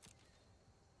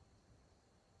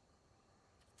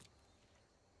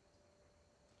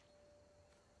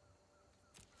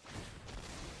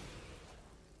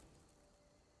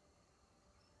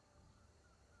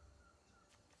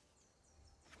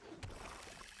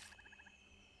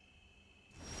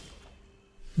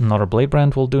 Another Blade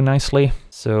Brand will do nicely.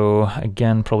 So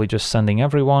again, probably just sending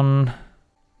everyone.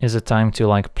 Is it time to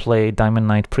like play Diamond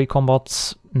Knight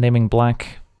pre-combats, naming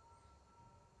black?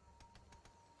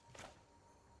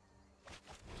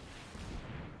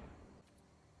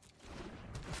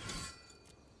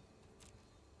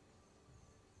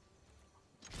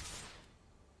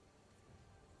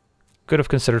 Could have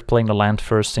considered playing the land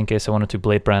first in case I wanted to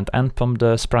Blade Brand and pump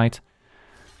the Sprite.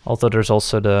 Although there's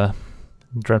also the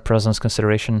Dread Presence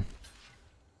consideration.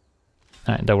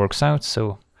 Alright, that works out,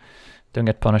 so don't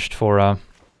get punished for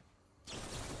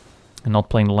not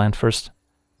playing the land first.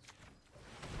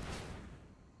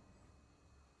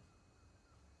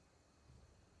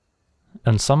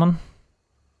 Unsummon.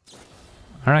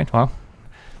 Alright, well,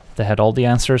 they had all the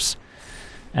answers.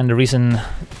 And the reason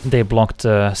they blocked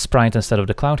Sprite instead of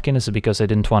the Cloudkin is because they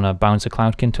didn't want to bounce a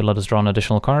Cloudkin to let us draw an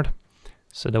additional card.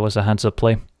 So that was a heads-up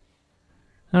play.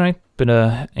 Alright, been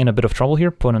in a bit of trouble here.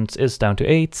 Opponent is down to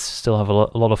 8, still have a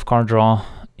lot of card draw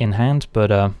in hand, but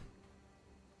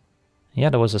yeah,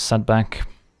 that was a setback.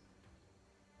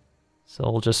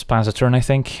 So we'll just pass a turn, I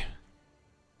think.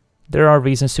 There are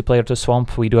reasons to play at the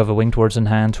Swamp. We do have a Winged Words in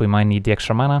hand, we might need the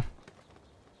extra mana.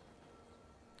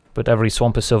 But every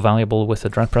Swamp is so valuable with the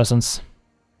Dread Presence.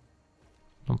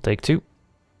 I'll take 2.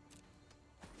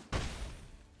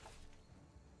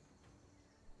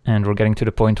 And we're getting to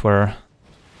the point where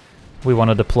we want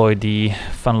to deploy the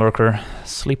Funlurker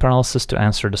Sleep Paralysis to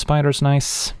answer the Spiders,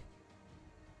 nice.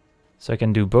 So I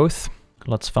can do both.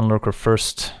 Let's Funlurker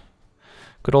first.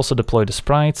 Could also deploy the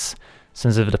Sprites,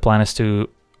 since if the plan is to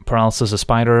Paralysis a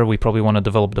Spider, we probably want to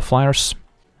develop the Flyers.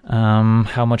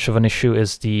 How much of an issue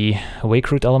is the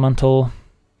Wake Root Elemental?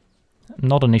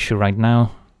 Not an issue right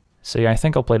now. So yeah, I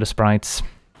think I'll play the Sprites.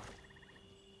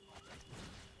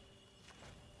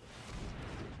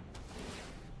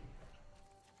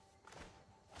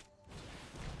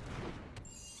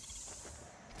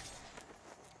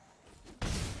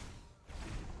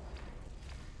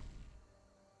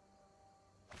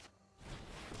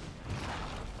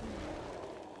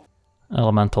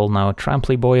 Elemental now a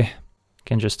Tramply Boy.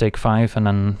 Can just take 5 and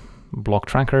then block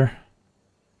Tracker.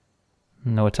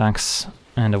 No attacks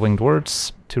and a Winged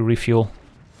Words to refuel.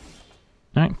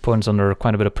 Alright, opponent's under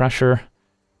quite a bit of pressure.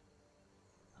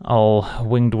 I'll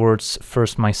Winged Words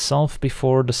first myself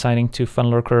before deciding to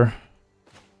Funlurker.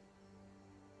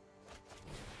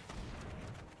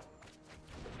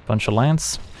 Bunch of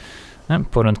lands.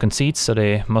 Opponent concedes, so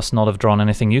they must not have drawn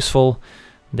anything useful.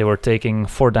 They were taking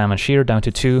 4 damage here, down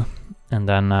to 2. And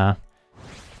then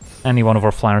any one of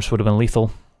our Flyers would have been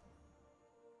lethal.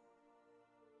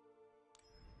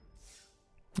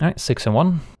 Alright, 6 and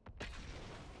 1.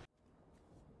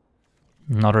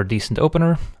 Another decent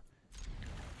opener.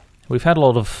 We've had a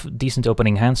lot of decent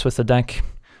opening hands with the deck.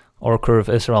 Our curve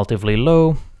is relatively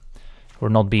low. We're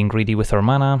not being greedy with our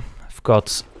mana. I've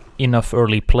got enough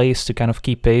early plays to kind of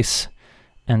keep pace.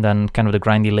 And then kind of the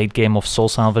grindy late game of Soul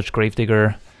Salvage,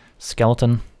 Gravedigger,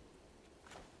 Skeleton.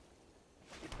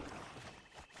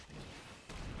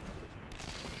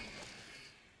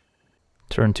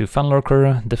 Turn to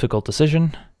Funlurker, difficult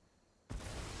decision.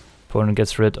 Opponent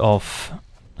gets rid of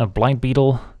a Blight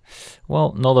Beetle.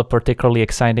 Well, not a particularly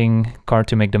exciting card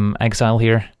to make them exile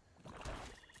here.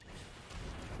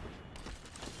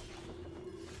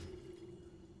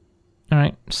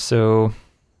 Alright, so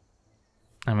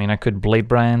I mean, I could Blade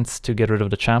Brand to get rid of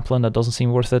the Chaplain, that doesn't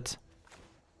seem worth it.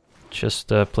 Just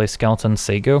play Skeleton,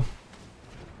 say go.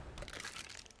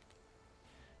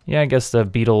 Yeah, I guess the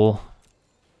Beetle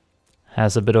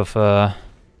has a bit of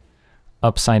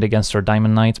upside against our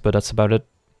Diamond Knight, but that's about it.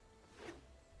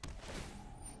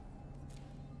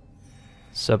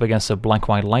 So up against a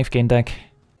black-white life gain deck.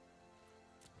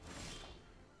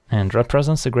 And Dread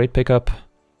Presence, a great pickup.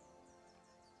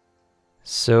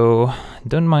 So,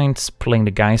 don't mind playing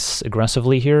the guys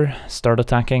aggressively here, start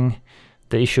attacking.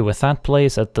 The issue with that play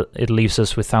is that it leaves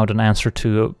us without an answer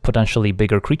to a potentially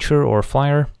bigger creature or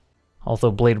flyer.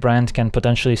 Although Blade Brand can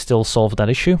potentially still solve that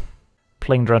issue.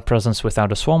 Playing Dread Presence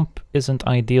without a swamp isn't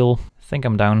ideal. I think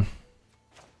I'm down.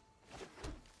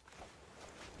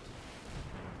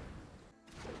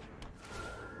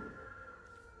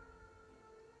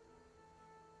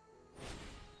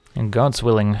 And God's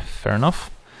willing, fair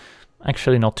enough.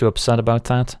 Actually not too upset about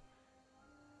that.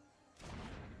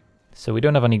 So we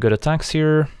don't have any good attacks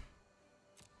here.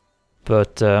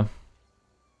 But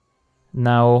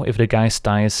now if the Geist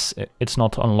dies, it's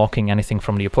not unlocking anything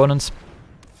from the opponents.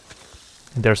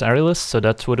 There's Aerialist, so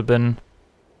that would have been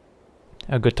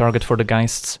a good target for the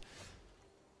Geists.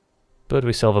 But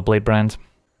we still have a Blade Brand.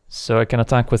 So I can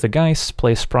attack with the Geist,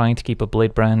 play Sprite, keep a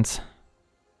Blade Brand.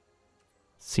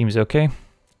 Seems okay.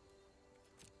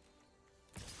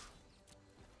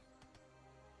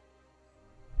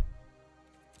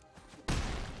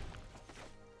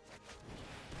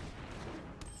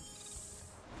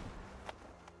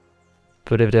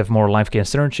 But if they have more life gain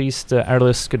synergies, the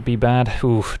Aerialist could be bad.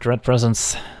 Ooh, Dread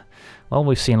Presence. Well,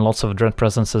 we've seen lots of Dread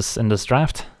Presences in this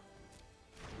draft.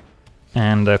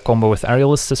 And a combo with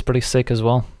Aerialist is pretty sick as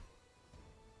well.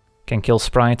 Can kill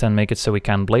Sprite and make it so we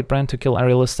can't Blade Brand to kill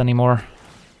Aerialist anymore.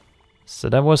 So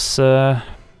that was a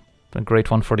great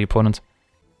one for the opponent.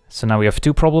 So now we have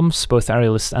two problems, both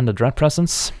Aerialist and the Dread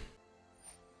Presence.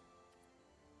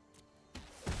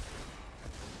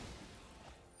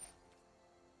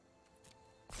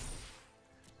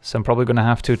 So I'm probably gonna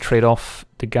have to trade off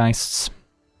the Geists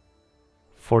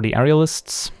for the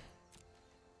Aerialists.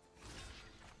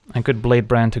 I could Blade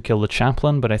Brand to kill the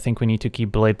Chaplain, but I think we need to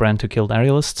keep Blade Brand to kill the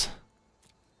Aerialist.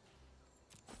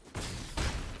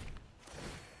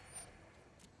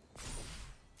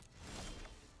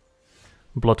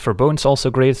 Blood for Bone's also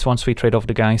great once we trade off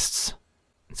the Geists.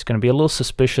 It's gonna be a little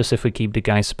suspicious if we keep the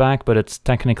Geists back, but it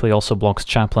technically also blocks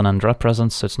Chaplain and Dread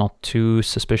Presence, so it's not too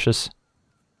suspicious.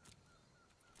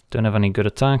 Don't have any good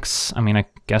attacks. I mean, I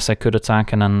guess I could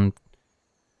attack and then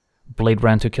Blade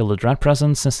Brand to kill the Dread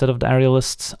Presence instead of the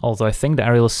Aerialists, although I think the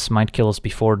Aerialists might kill us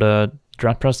before the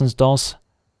Dread Presence does.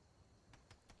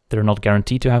 They're not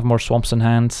guaranteed to have more swamps in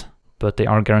hand, but they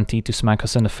are guaranteed to smack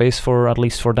us in the face for at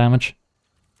least 4 damage.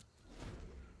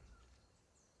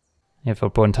 If our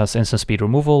opponent has instant speed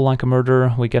removal like a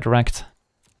Murderer, we get wrecked.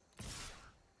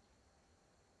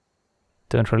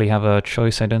 Don't really have a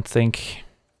choice, I don't think.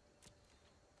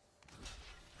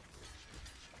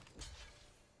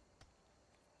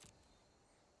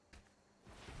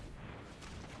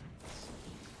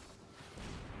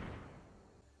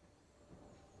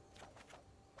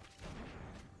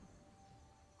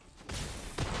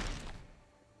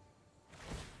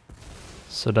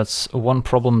 So that's one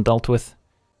problem dealt with.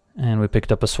 And we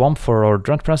picked up a Swamp for our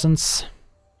Dread Presence.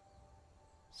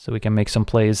 So we can make some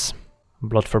plays.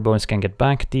 Blood for Bones can get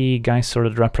back the Geist or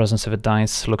the Dread Presence if it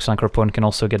dies. Looks like our opponent can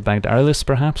also get back the Aerialist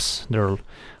perhaps. They're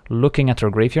looking at their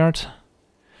graveyard.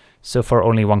 So far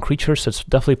only one creature, so it's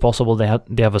definitely possible they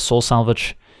have a Soul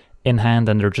Salvage in hand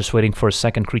and they're just waiting for a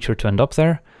second creature to end up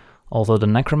there. Although the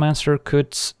Necromancer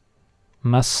could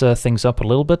mess things up a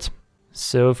little bit.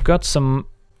 So we've got some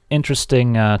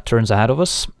interesting turns ahead of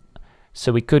us.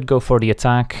 So we could go for the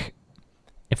attack.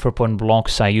 If our opponent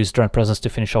blocks, I use Dread Presence to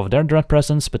finish off their Dread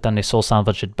Presence, but then they Soul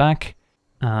Salvage it back.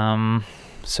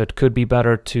 So it could be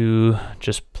better to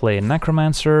just play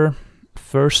Necromancer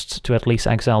first to at least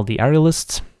exile the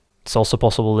Aerialists. It's also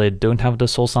possible they don't have the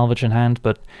Soul Salvage in hand,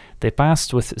 but they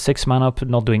passed with 6 mana up,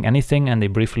 not doing anything, and they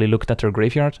briefly looked at their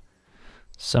graveyard.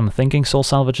 So I'm thinking Soul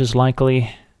Salvage is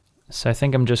likely. So I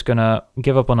think I'm just gonna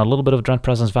give up on a little bit of Dread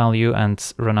Presence value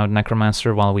and run out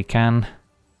Necromancer while we can.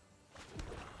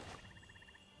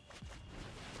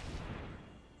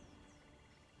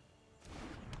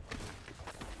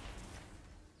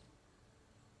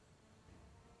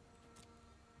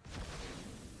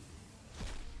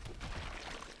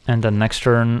 And then next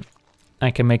turn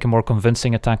I can make a more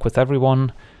convincing attack with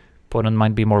everyone. Opponent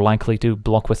might be more likely to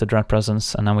block with the Dread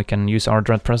Presence, and then we can use our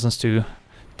Dread Presence to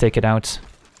take it out.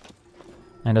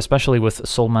 And especially with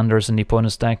Soulmenders in the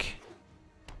opponent's deck,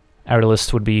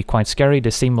 Aerialists would be quite scary. They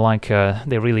seem like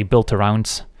they really built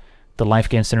around the life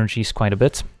gain synergies quite a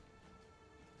bit.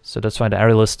 So that's why the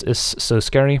Aerialist is so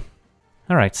scary.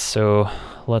 Alright, so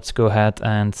let's go ahead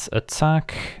and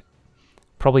attack.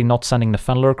 Probably not sending the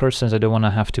Fenlurker since I don't want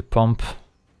to have to pump,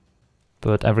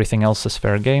 but everything else is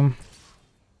fair game.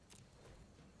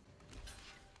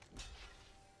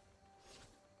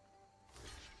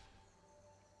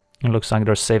 It looks like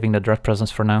they're saving the Dread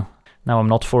Presence for now. Now I'm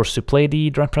not forced to play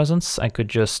the Dread Presence. I could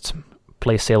just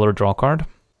play Sailor, draw a card,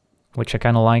 which I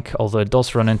kind of like, although it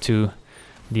does run into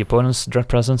the opponent's Dread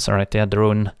Presence. Alright, they had their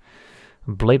own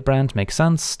Blade Brand, makes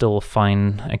sense. Still a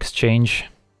fine exchange.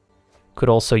 Could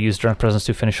also use Dread Presence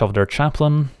to finish off their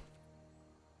Chaplain.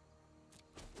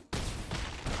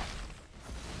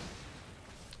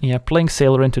 Yeah, playing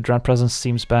Sailor into Dread Presence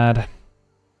seems bad.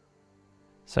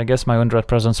 So I guess my own Dread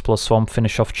Presence plus Swamp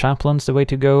finish off Chaplain's the way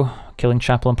to go. Killing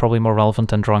Chaplain probably more relevant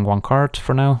than drawing one card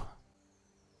for now.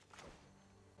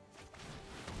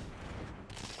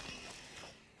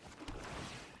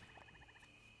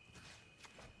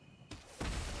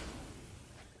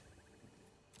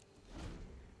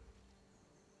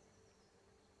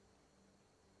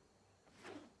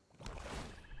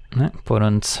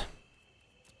 Opponent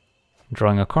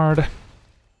drawing a card.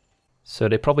 So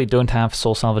they probably don't have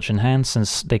Soul Salvage in hand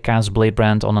since they cast Blade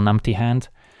Brand on an empty hand.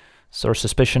 So our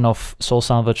suspicion of Soul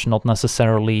Salvage not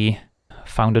necessarily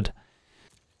founded.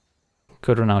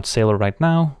 Could run out Sailor right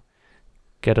now.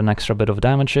 Get an extra bit of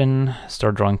damage in.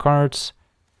 Start drawing cards.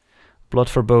 Blood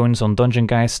for Bones on Dungeon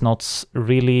Geist, not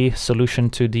really solution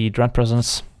to the Dread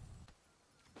Presence.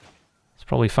 It's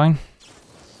probably fine.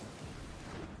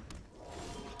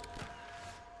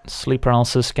 Sleep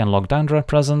Paralysis can lock down Dread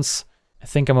Presence. I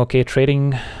think I'm okay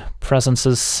trading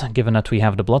presences, given that we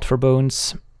have the Blood for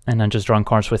Bones, and then just drawing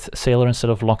cards with Sailor instead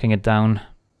of locking it down.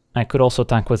 I could also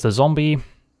attack with the Zombie,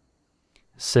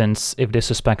 since if they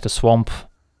suspect a Swamp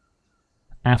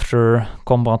after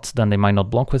combat, then they might not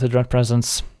block with the Dread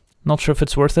Presence. Not sure if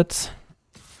it's worth it.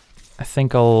 I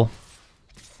think I'll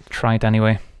try it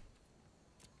anyway.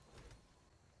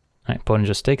 Alright, opponent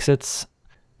just takes it.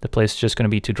 The play is just going to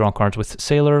be to draw cards with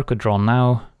Sailor. Could draw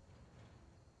now.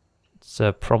 It's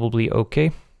probably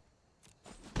okay.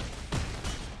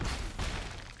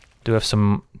 Do have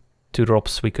some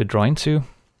 2-drops we could draw into.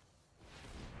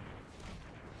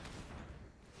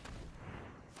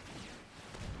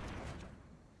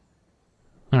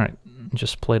 Alright,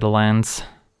 just play the lands.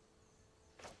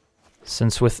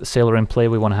 Since with Sailor in play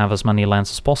we want to have as many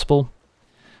lands as possible.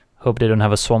 Hope they don't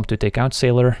have a Swamp to take out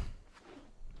Sailor.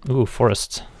 Ooh,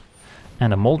 Forest.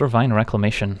 And a Moldervine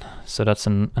Reclamation. So that's a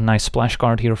nice splash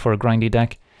card here for a grindy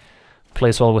deck.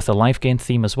 Plays well with the life gain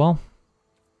theme as well.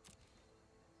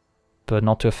 But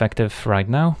not too effective right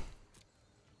now.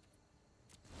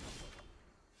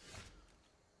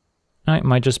 It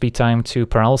might just be time to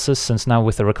Paralysis, since now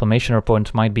with the Reclamation our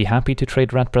opponent might be happy to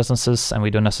trade red presences and we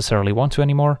don't necessarily want to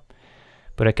anymore.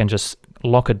 But I can just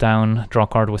lock it down, draw a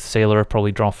card with Sailor,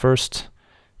 probably draw first,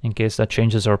 in case that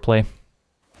changes our play.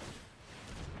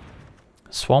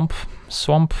 Swamp.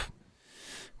 Swamp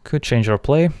could change our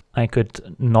play. I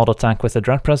could not attack with the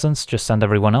Dread Presence, just send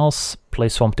everyone else, play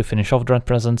Swamp to finish off Dread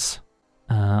Presence.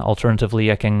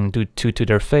 Alternatively, I can do 2 to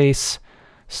their face,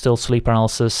 still Sleep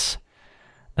Paralysis,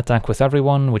 attack with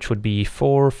everyone, which would be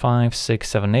 4, 5, 6,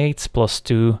 7, 8, plus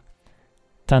 2,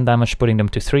 10 damage, putting them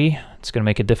to 3. It's going to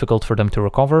make it difficult for them to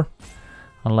recover,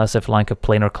 unless if like a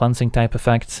Planar Cleansing type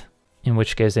effect, in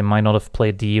which case they might not have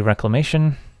played the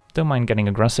Reclamation. Don't mind getting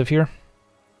aggressive here.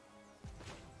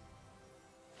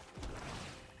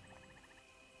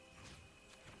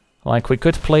 Like, we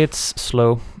could play it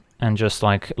slow and just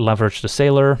like leverage the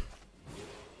Sailor,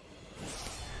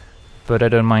 but I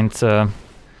don't mind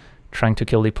trying to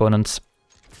kill the opponents.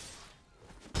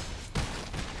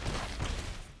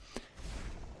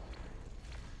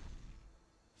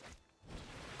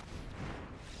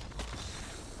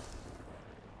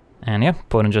 And yeah,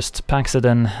 opponent just packs it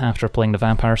in after playing the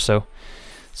Vampire, so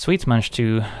sweet, managed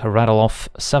to rattle off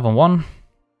 7-1.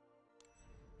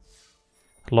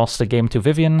 Lost the game to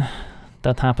Vivian.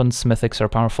 That happens, Mythics are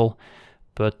powerful.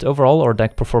 But overall our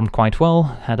deck performed quite well,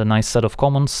 had a nice set of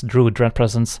commons, drew Dread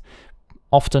Presence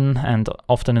often, and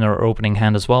often in our opening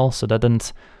hand as well, so that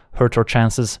didn't hurt our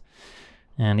chances.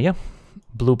 And yeah,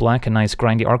 blue-black, a nice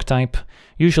grindy archetype.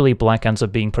 Usually black ends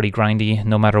up being pretty grindy,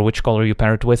 no matter which color you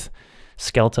pair it with.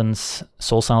 Skeletons,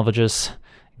 Soul Salvages,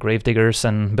 Gravediggers,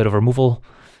 and a bit of removal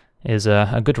is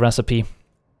a good recipe.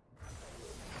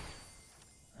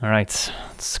 Alright,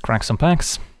 let's crack some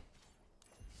packs.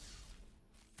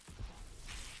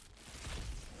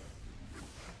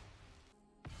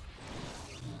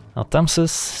 Altemsis,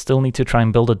 still need to try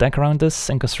and build a deck around this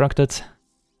and construct it.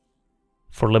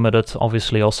 For limited,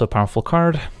 obviously also a powerful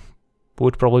card.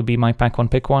 Would probably be my pack 1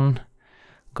 pick 1.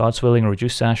 God's Willing,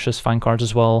 Reduce to Ashes, fine cards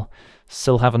as well.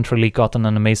 Still haven't really gotten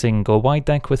an amazing go wide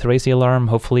deck with Raise the Alarm.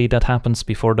 Hopefully that happens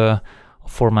before the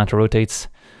format rotates.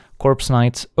 Corpse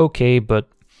Knight, okay, but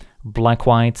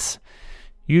black-white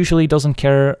usually doesn't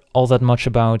care all that much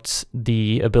about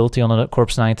the ability on a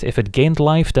Corpse Knight. If it gained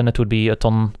life, then it would be a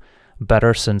ton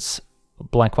better, since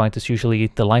black-white is usually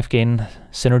the life gain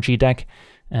synergy deck,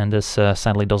 and this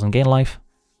sadly doesn't gain life.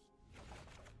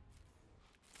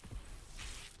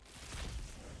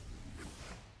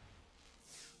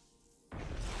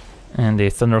 And the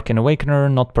Thunderkin Awakener,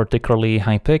 not particularly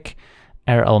high pick.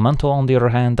 Air Elemental on the other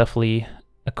hand, definitely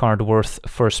a card worth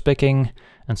first picking.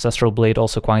 Ancestral Blade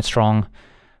also quite strong.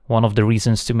 One of the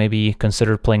reasons to maybe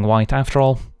consider playing white after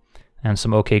all. And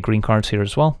some okay green cards here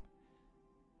as well.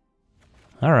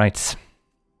 Alright.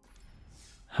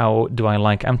 How do I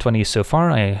like M20 so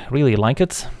far? I really like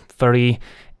it. Very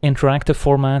interactive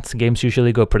format. Games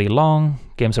usually go pretty long.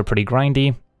 Games are pretty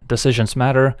grindy. Decisions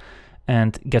matter.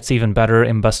 And gets even better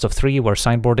in best of 3, where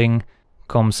sideboarding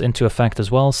comes into effect as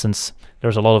well, since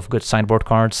there's a lot of good sideboard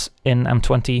cards in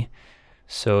M20.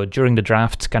 So during the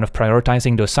draft, kind of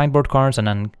prioritizing those sideboard cards and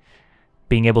then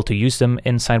being able to use them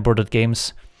in sideboarded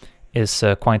games is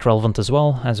quite relevant as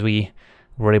well, as we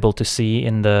were able to see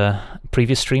in the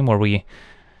previous stream where we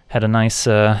had a nice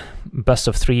best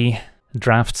of 3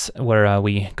 drafts where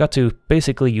we got to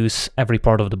basically use every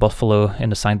part of the Buffalo in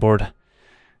the sideboard,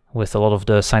 with a lot of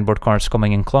the sideboard cards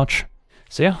coming in clutch.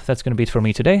 So yeah, that's going to be it for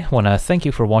me today. Want to thank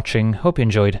you for watching, hope you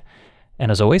enjoyed, and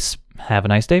as always, have a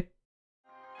nice day.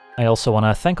 I also want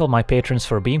to thank all my patrons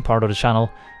for being part of the channel,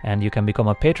 and you can become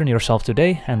a patron yourself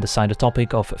today and decide the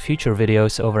topic of future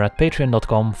videos over at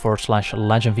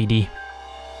patreon.com/LegenVD.